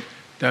tax rate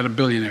that a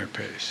billionaire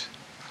pays.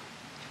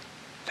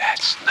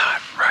 That's not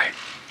right.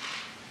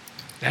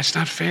 That's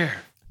not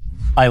fair.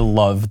 I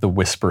love the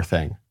whisper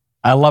thing.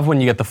 I love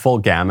when you get the full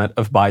gamut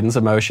of Biden's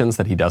emotions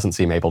that he doesn't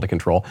seem able to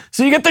control.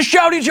 So you get the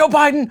shouty Joe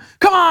Biden,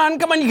 come on,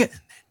 and then you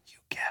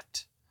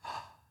get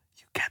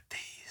the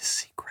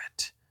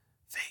secret,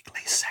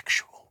 vaguely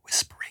sexual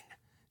whispering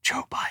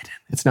Joe Biden.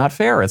 It's not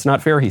fair. It's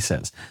not fair, he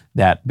says,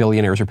 that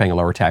billionaires are paying a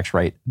lower tax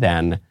rate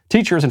than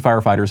teachers and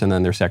firefighters and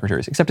then their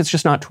secretaries. Except it's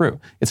just not true.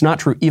 It's not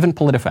true. Even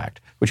PolitiFact,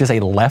 which is a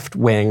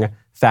left-wing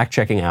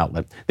fact-checking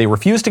outlet, they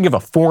refuse to give a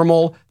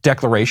formal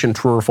declaration,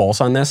 true or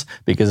false, on this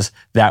because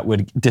that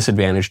would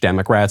disadvantage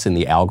Democrats in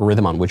the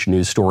algorithm on which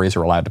news stories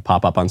are allowed to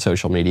pop up on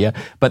social media.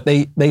 But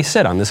they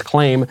said on this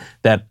claim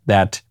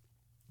that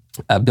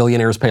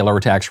billionaires pay a lower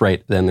tax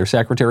rate than their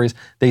secretaries,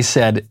 they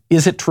said,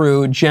 is it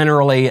true?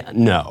 Generally,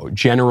 no.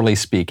 Generally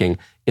speaking,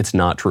 it's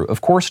not true.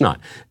 Of course not.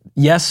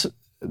 Yes,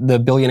 the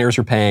billionaires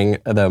are paying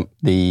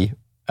the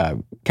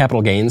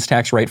capital gains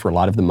tax rate for a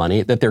lot of the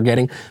money that they're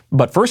getting.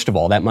 But first of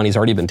all, that money's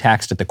already been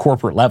taxed at the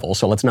corporate level,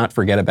 so let's not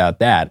forget about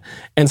that.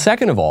 And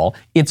second of all,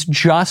 it's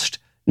just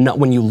not,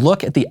 when you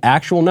look at the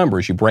actual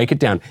numbers, you break it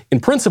down. In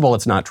principle,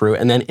 it's not true,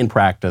 and then in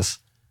practice,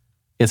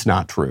 it's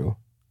not true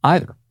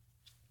either.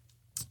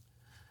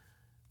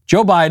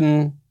 Joe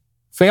Biden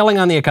failing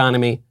on the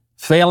economy,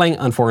 failing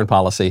on foreign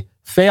policy,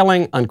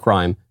 failing on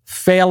crime,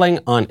 failing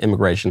on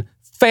immigration,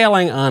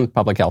 failing on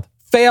public health,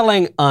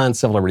 failing on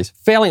civil liberties,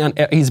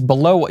 he's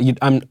below,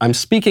 I'm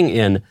speaking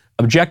in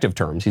objective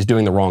terms. He's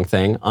doing the wrong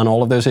thing on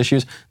all of those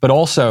issues, but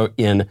also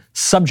in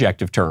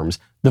subjective terms.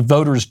 The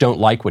voters don't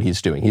like what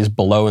he's doing. He's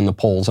below in the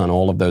polls on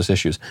all of those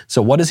issues.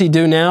 So what does he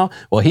do now?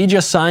 Well, he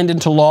just signed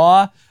into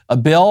law a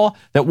bill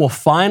that will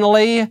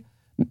finally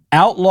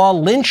outlaw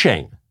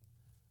lynching,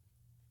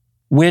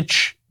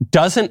 which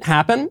doesn't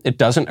happen. It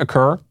doesn't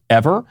occur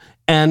ever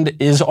and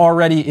is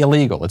already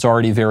illegal. It's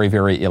already very,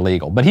 very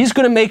illegal. But he's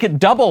going to make it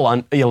double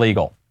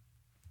illegal.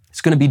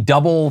 It's going to be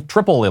double,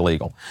 triple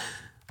illegal.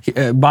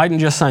 Biden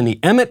just signed the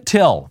Emmett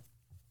Till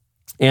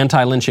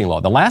anti-lynching law.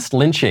 The last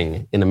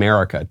lynching in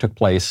America took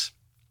place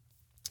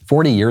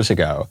 40 years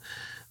ago,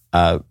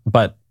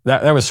 but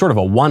that was sort of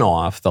a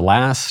one-off. The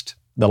last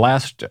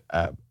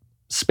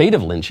spate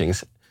of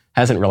lynchings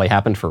hasn't really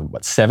happened for,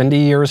 70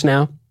 years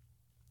now?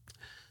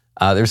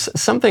 There's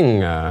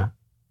something,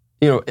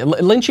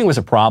 lynching was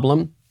a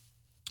problem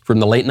from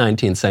the late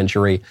 19th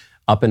century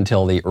up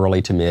until the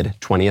early to mid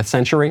 20th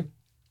century.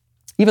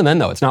 Even then,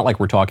 though, it's not like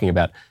we're talking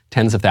about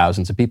tens of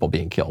thousands of people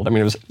being killed. I mean,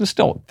 it was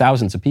still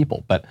thousands of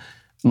people, but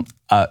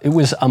it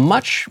was a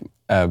much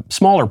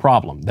smaller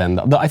problem than,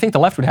 I think the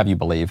left would have you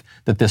believe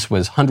that this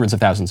was hundreds of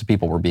thousands of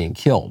people were being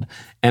killed.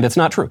 And it's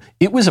not true.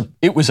 It was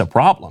a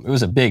problem. It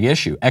was a big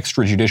issue.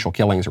 Extrajudicial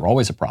killings are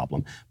always a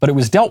problem, but it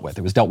was dealt with.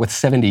 It was dealt with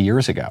 70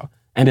 years ago,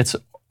 and it's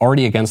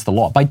already against the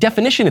law. By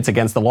definition, it's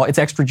against the law. It's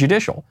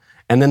extrajudicial.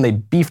 And then they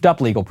beefed up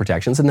legal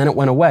protections, and then it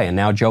went away. And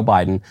now Joe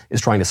Biden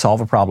is trying to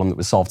solve a problem that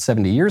was solved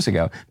 70 years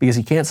ago because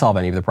he can't solve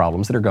any of the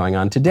problems that are going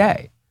on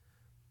today.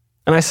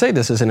 And I say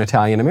this as an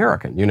Italian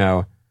American.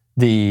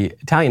 The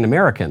Italian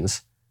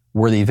Americans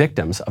were the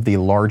victims of the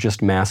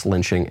largest mass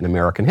lynching in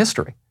American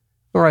history.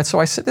 All right, so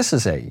I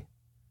said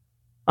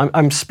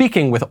I'm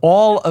speaking with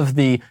all of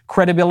the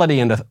credibility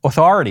and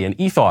authority and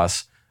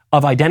ethos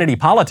of identity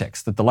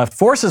politics that the left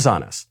forces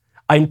on us.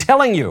 I'm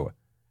telling you,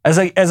 as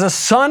a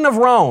son of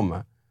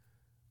Rome,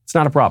 it's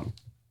not a problem.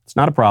 It's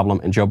not a problem,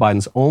 and Joe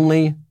Biden's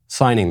only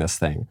signing this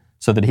thing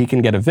so that he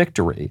can get a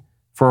victory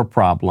for a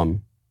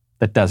problem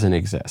that doesn't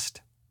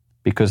exist.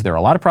 Because there are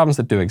a lot of problems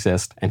that do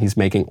exist, and he's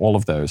making all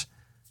of those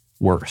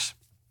worse.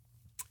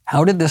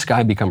 How did this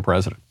guy become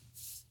president?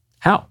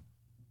 How?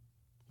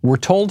 We're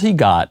told he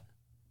got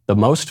the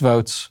most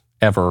votes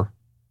ever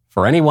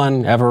for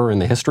anyone ever in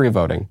the history of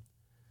voting.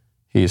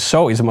 He's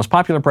the most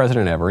popular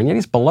president ever, and yet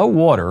he's below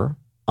water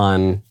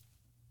on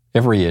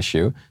every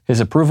issue. His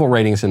approval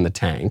rating's in the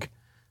tank.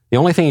 The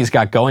only thing he's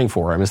got going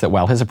for him is that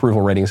while his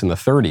approval rating's in the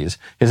 30s,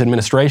 his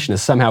administration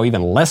is somehow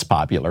even less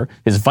popular.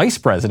 His vice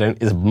president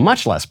is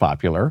much less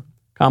popular,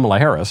 Kamala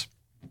Harris.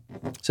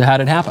 So how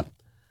did it happen?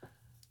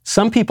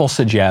 Some people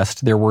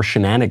suggest there were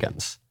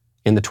shenanigans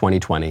in the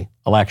 2020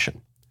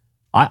 election.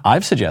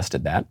 I've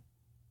suggested that.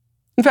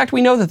 In fact,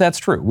 we know that that's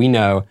true. We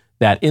know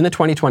that in the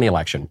 2020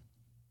 election,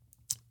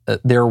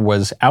 there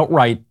was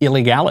outright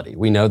illegality.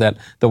 We know that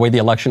the way the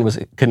election was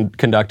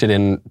conducted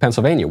in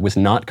Pennsylvania was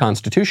not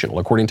constitutional,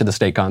 according to the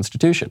state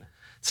constitution.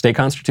 State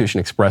constitution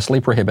expressly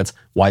prohibits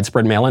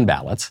widespread mail-in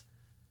ballots.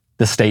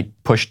 The state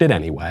pushed it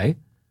anyway.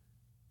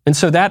 And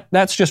so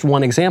that's just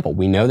one example.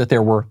 We know that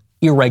there were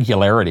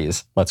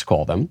irregularities, let's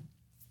call them,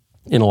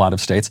 in a lot of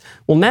states.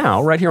 Well,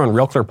 now, right here on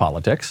Real Clear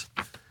Politics,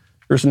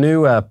 there's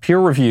new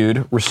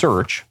peer-reviewed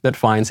research that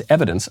finds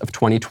evidence of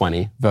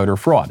 2020 voter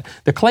fraud.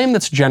 The claim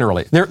that's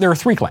generally, there are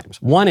three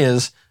claims. One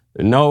is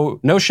no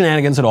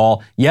shenanigans at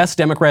all. Yes,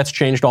 Democrats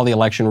changed all the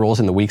election rules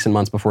in the weeks and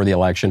months before the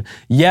election.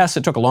 Yes,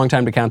 it took a long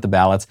time to count the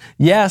ballots.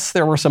 Yes,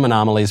 there were some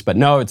anomalies, but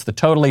no, it's the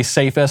totally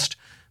safest,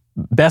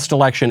 best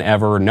election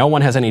ever. No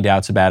one has any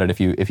doubts about it.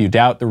 If you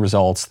doubt the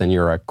results, then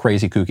you're a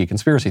crazy, kooky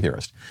conspiracy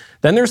theorist.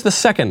 Then there's the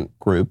second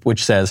group,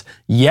 which says,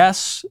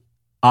 yes,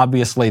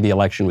 obviously the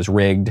election was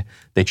rigged.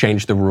 They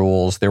changed the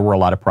rules. There were a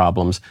lot of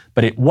problems,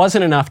 but it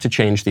wasn't enough to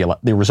change the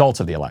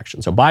results of the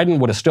election. So Biden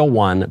would have still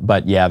won,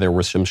 but yeah, there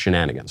were some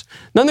shenanigans.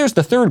 Then there's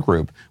the third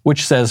group,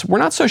 which says, we're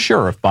not so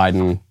sure if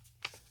Biden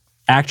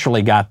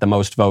actually got the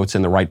most votes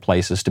in the right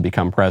places to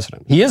become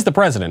president. He is the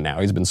president now.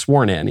 He's been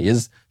sworn in. He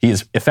is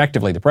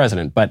effectively the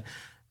president, but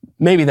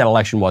maybe that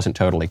election wasn't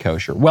totally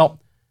kosher. Well,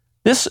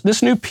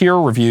 this new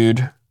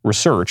peer-reviewed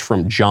research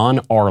from John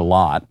R.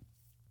 Lott,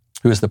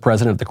 who is the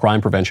president of the Crime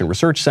Prevention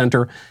Research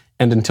Center,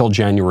 and until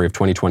January of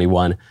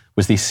 2021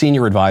 was the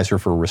senior advisor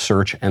for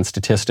research and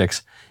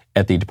statistics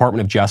at the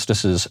Department of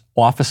Justice's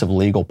Office of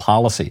Legal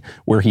Policy,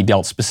 where he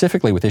dealt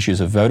specifically with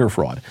issues of voter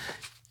fraud.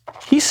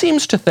 He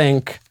seems to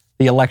think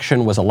the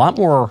election was a lot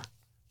more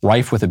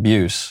rife with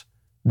abuse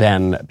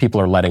than people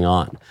are letting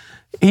on.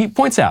 He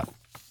points out,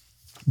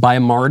 by a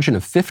margin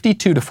of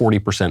 52 to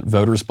 40%,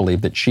 voters believe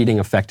that cheating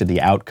affected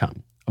the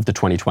outcome of the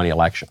 2020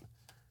 election.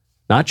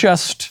 Not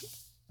just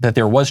that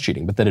there was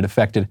cheating, but that it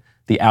affected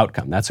the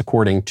outcome. That's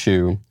according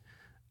to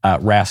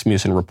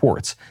Rasmussen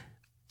reports.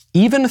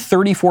 Even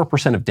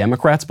 34% of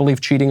Democrats believe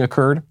cheating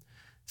occurred.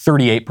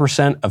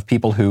 38% of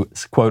people who,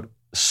 quote,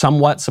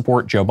 somewhat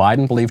support Joe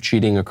Biden believe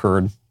cheating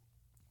occurred.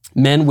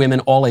 Men, women,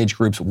 all age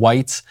groups,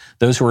 whites,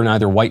 those who are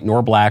neither white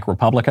nor black,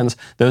 Republicans,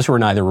 those who are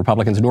neither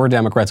Republicans nor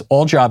Democrats,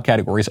 all job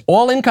categories,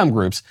 all income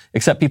groups,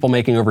 except people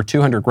making over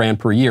 200 grand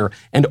per year,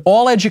 and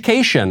all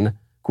education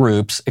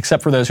groups,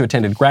 except for those who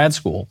attended grad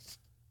school,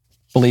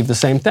 believe the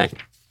same thing.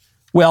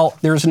 Well,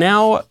 there's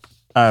now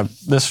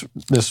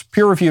this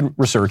peer-reviewed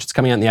research. It's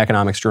coming out in the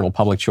economics journal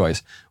Public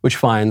Choice, which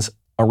finds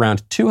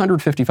around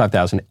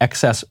 255,000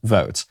 excess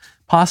votes,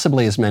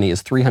 possibly as many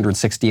as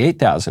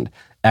 368,000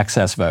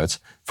 excess votes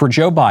for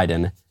Joe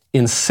Biden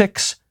in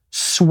 6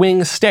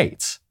 swing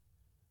states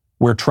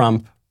where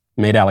Trump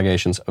made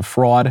allegations of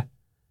fraud.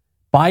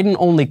 Biden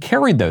only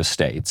carried those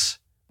states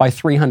by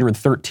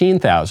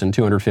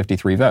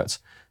 313,253 votes.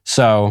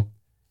 So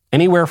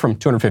anywhere from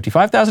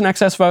 255,000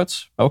 excess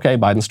votes, okay,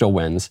 Biden still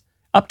wins,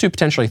 up to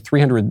potentially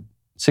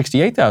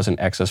 368,000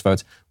 excess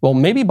votes. Well,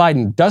 maybe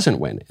Biden doesn't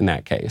win in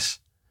that case.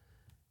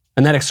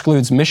 And that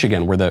excludes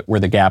Michigan, where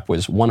the gap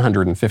was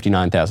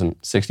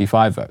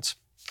 159,065 votes.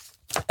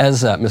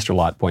 As Mr.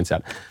 Lott points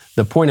out,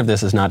 the point of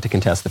this is not to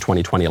contest the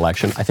 2020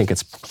 election. I think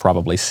it's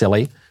probably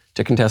silly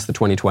to contest the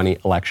 2020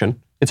 election.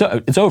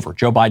 It's over.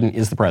 Joe Biden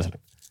is the president.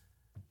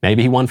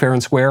 Maybe he won fair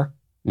and square.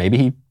 Maybe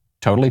he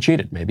totally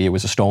cheated. Maybe it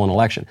was a stolen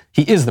election.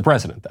 He is the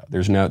president, though.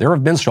 There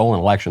have been stolen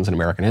elections in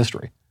American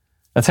history.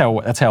 That's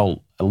how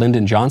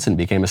Lyndon Johnson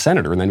became a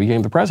senator and then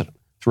became the president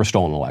through a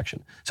stolen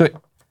election. So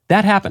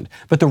that happened.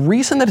 But the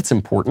reason that it's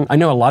important, I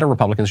know a lot of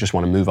Republicans just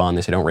want to move on.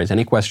 They say don't raise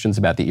any questions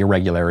about the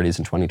irregularities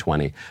in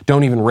 2020.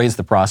 Don't even raise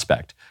the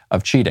prospect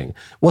of cheating.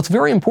 Well, it's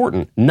very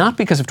important, not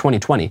because of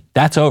 2020.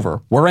 That's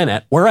over. We're in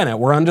it. We're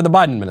under the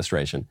Biden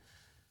administration.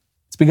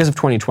 It's because of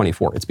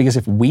 2024. It's because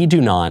if we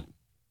do not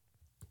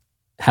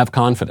have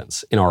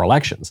confidence in our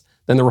elections,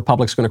 then the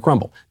Republic's going to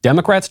crumble.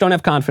 Democrats don't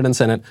have confidence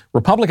in it.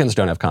 Republicans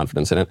don't have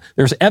confidence in it.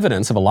 There's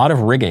evidence of a lot of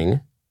rigging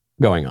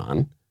going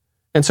on.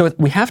 And so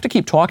we have to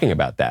keep talking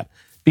about that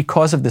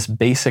because of this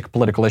basic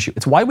political issue.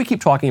 It's why we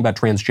keep talking about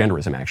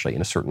transgenderism, actually,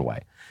 in a certain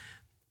way.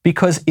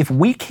 Because if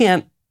we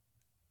can't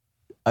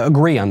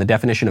agree on the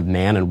definition of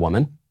man and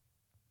woman,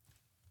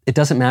 it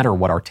doesn't matter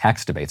what our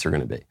tax debates are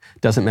going to be.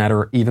 It doesn't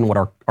matter even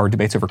what our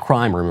debates over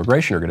crime or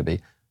immigration are going to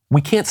be.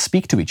 We can't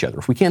speak to each other.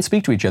 If we can't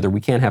speak to each other, we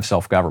can't have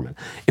self-government.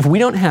 If we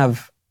don't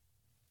have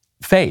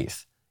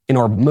faith in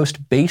our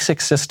most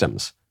basic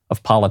systems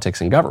of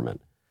politics and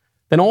government,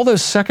 then all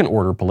those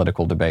second-order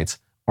political debates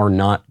are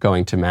not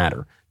going to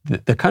matter.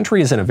 The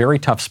country is in a very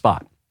tough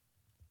spot.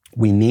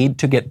 We need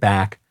to get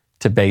back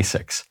to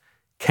basics.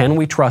 Can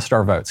we trust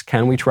our votes?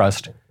 Can we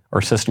trust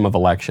our system of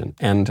election?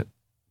 And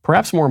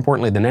perhaps more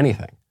importantly than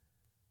anything,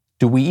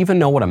 do we even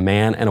know what a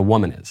man and a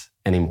woman is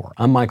anymore?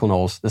 I'm Michael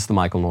Knowles. This is The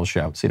Michael Knowles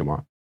Show. See you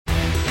tomorrow.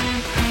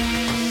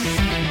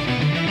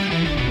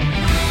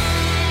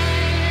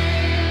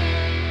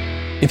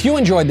 If you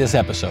enjoyed this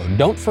episode,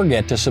 don't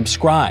forget to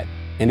subscribe.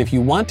 And if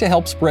you want to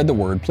help spread the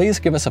word, please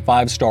give us a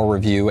 5-star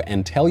review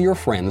and tell your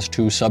friends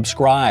to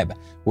subscribe.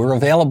 We're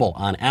available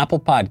on Apple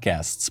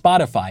Podcasts,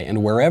 Spotify,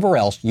 and wherever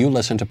else you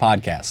listen to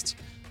podcasts.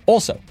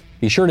 Also,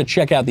 be sure to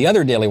check out the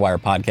other Daily Wire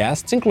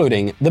podcasts,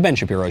 including The Ben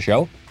Shapiro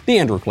Show, The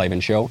Andrew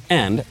Klavan Show,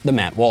 and The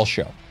Matt Walsh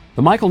Show.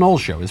 The Michael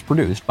Knowles Show is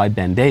produced by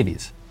Ben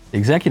Davies.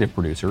 Executive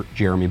producer,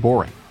 Jeremy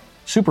Boring.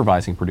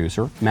 Supervising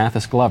producer,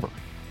 Mathis Glover.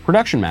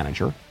 Production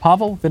manager,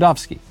 Pavel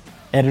Vidovsky.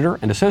 Editor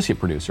and associate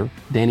producer,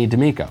 Danny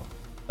D'Amico.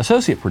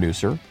 Associate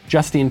producer,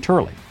 Justine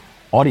Turley.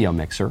 Audio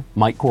mixer,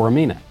 Mike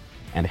Coromina.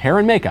 And hair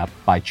and makeup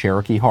by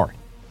Cherokee Hart.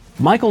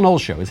 The Michael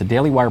Knowles Show is a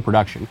Daily Wire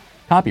production.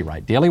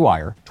 Copyright Daily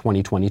Wire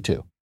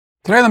 2022.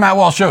 Today on The Matt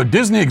Walsh Show,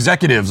 Disney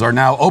executives are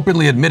now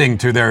openly admitting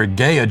to their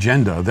gay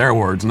agenda. Their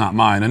words, not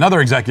mine.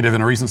 Another executive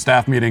in a recent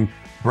staff meeting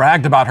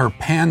bragged about her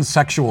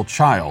pansexual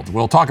child.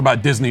 We'll talk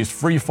about Disney's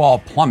free fall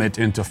plummet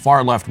into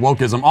far-left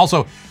wokeism.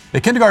 Also,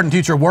 a kindergarten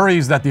teacher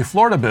worries that the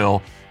Florida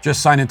bill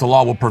just signed into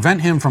law will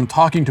prevent him from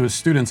talking to his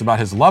students about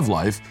his love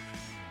life.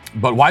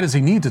 But why does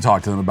he need to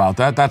talk to them about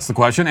that? That's the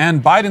question.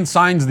 And Biden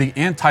signs the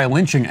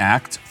Anti-Lynching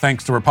Act,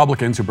 thanks to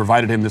Republicans who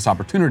provided him this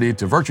opportunity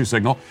to virtue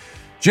signal.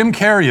 Jim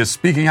Carrey is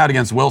speaking out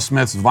against Will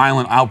Smith's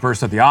violent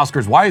outburst at the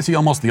Oscars. Why is he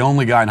almost the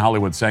only guy in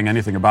Hollywood saying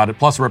anything about it?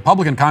 Plus, a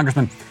Republican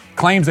congressman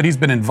claims that he's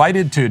been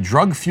invited to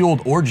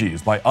drug-fueled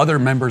orgies by other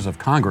members of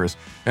Congress.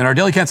 In our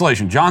daily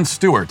cancellation, Jon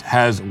Stewart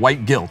has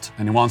white guilt,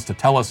 and he wants to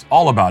tell us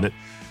all about it.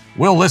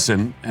 We'll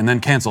listen and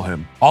then cancel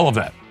him. All of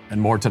that and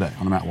more today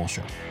on The Matt Walsh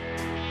Show.